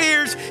 Deaf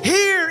ears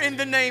hear in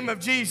the name of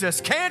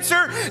Jesus.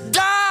 Cancer,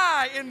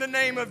 die in the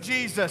name of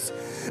Jesus.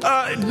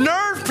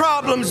 Nerve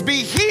problems be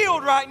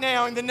healed right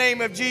now in the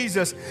name of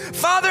Jesus.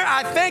 Father,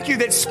 I thank you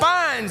that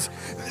spines,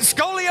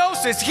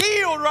 scoliosis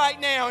healed right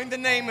now in the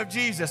name of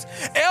Jesus.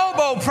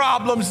 Elbow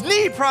problems,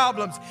 knee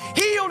problems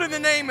healed in the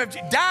name of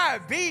Jesus.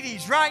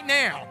 Diabetes right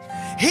now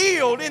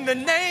healed in the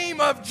name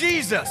of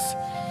Jesus.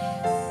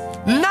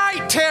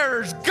 Night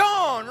terrors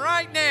gone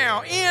right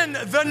now in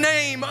the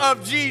name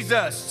of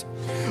Jesus.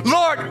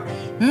 Lord,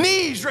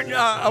 knees,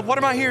 what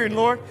am I hearing,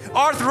 Lord?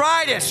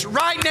 Arthritis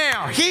right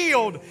now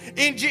healed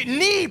in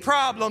knee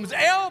problems,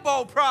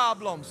 elbow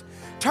problems.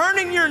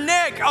 Turning your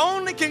neck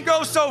only can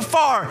go so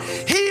far.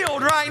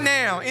 Healed right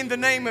now in the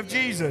name of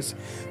Jesus.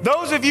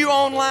 Those of you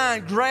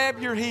online, grab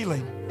your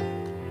healing.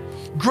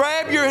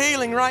 Grab your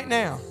healing right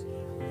now.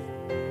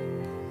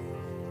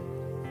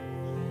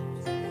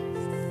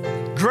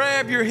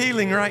 Grab your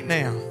healing right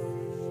now.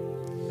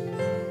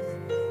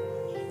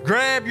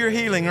 Grab your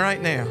healing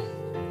right now.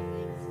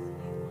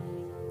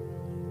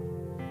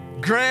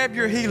 Grab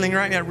your healing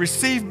right now.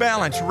 Receive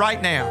balance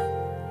right now.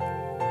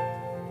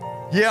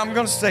 Yeah, I'm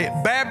going to say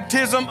it.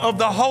 Baptism of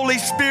the Holy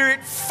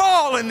Spirit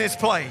fall in this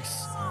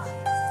place.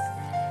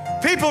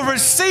 People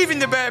receiving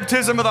the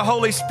baptism of the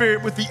Holy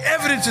Spirit with the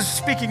evidence of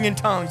speaking in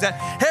tongues, that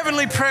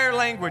heavenly prayer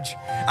language.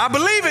 I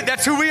believe it.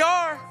 That's who we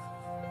are.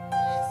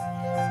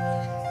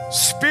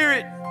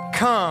 Spirit,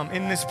 come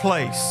in this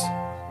place.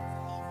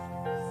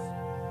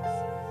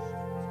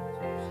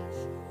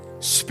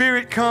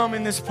 Spirit, come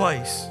in this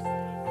place.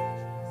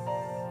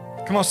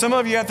 Come on, some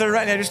of you out there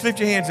right now, just lift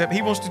your hands up.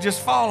 He wants to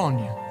just fall on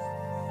you.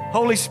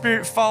 Holy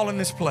Spirit, fall in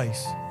this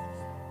place.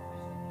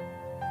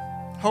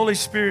 Holy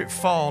Spirit,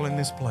 fall in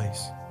this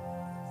place.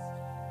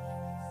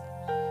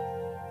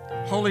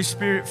 Holy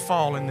Spirit,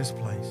 fall in this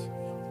place.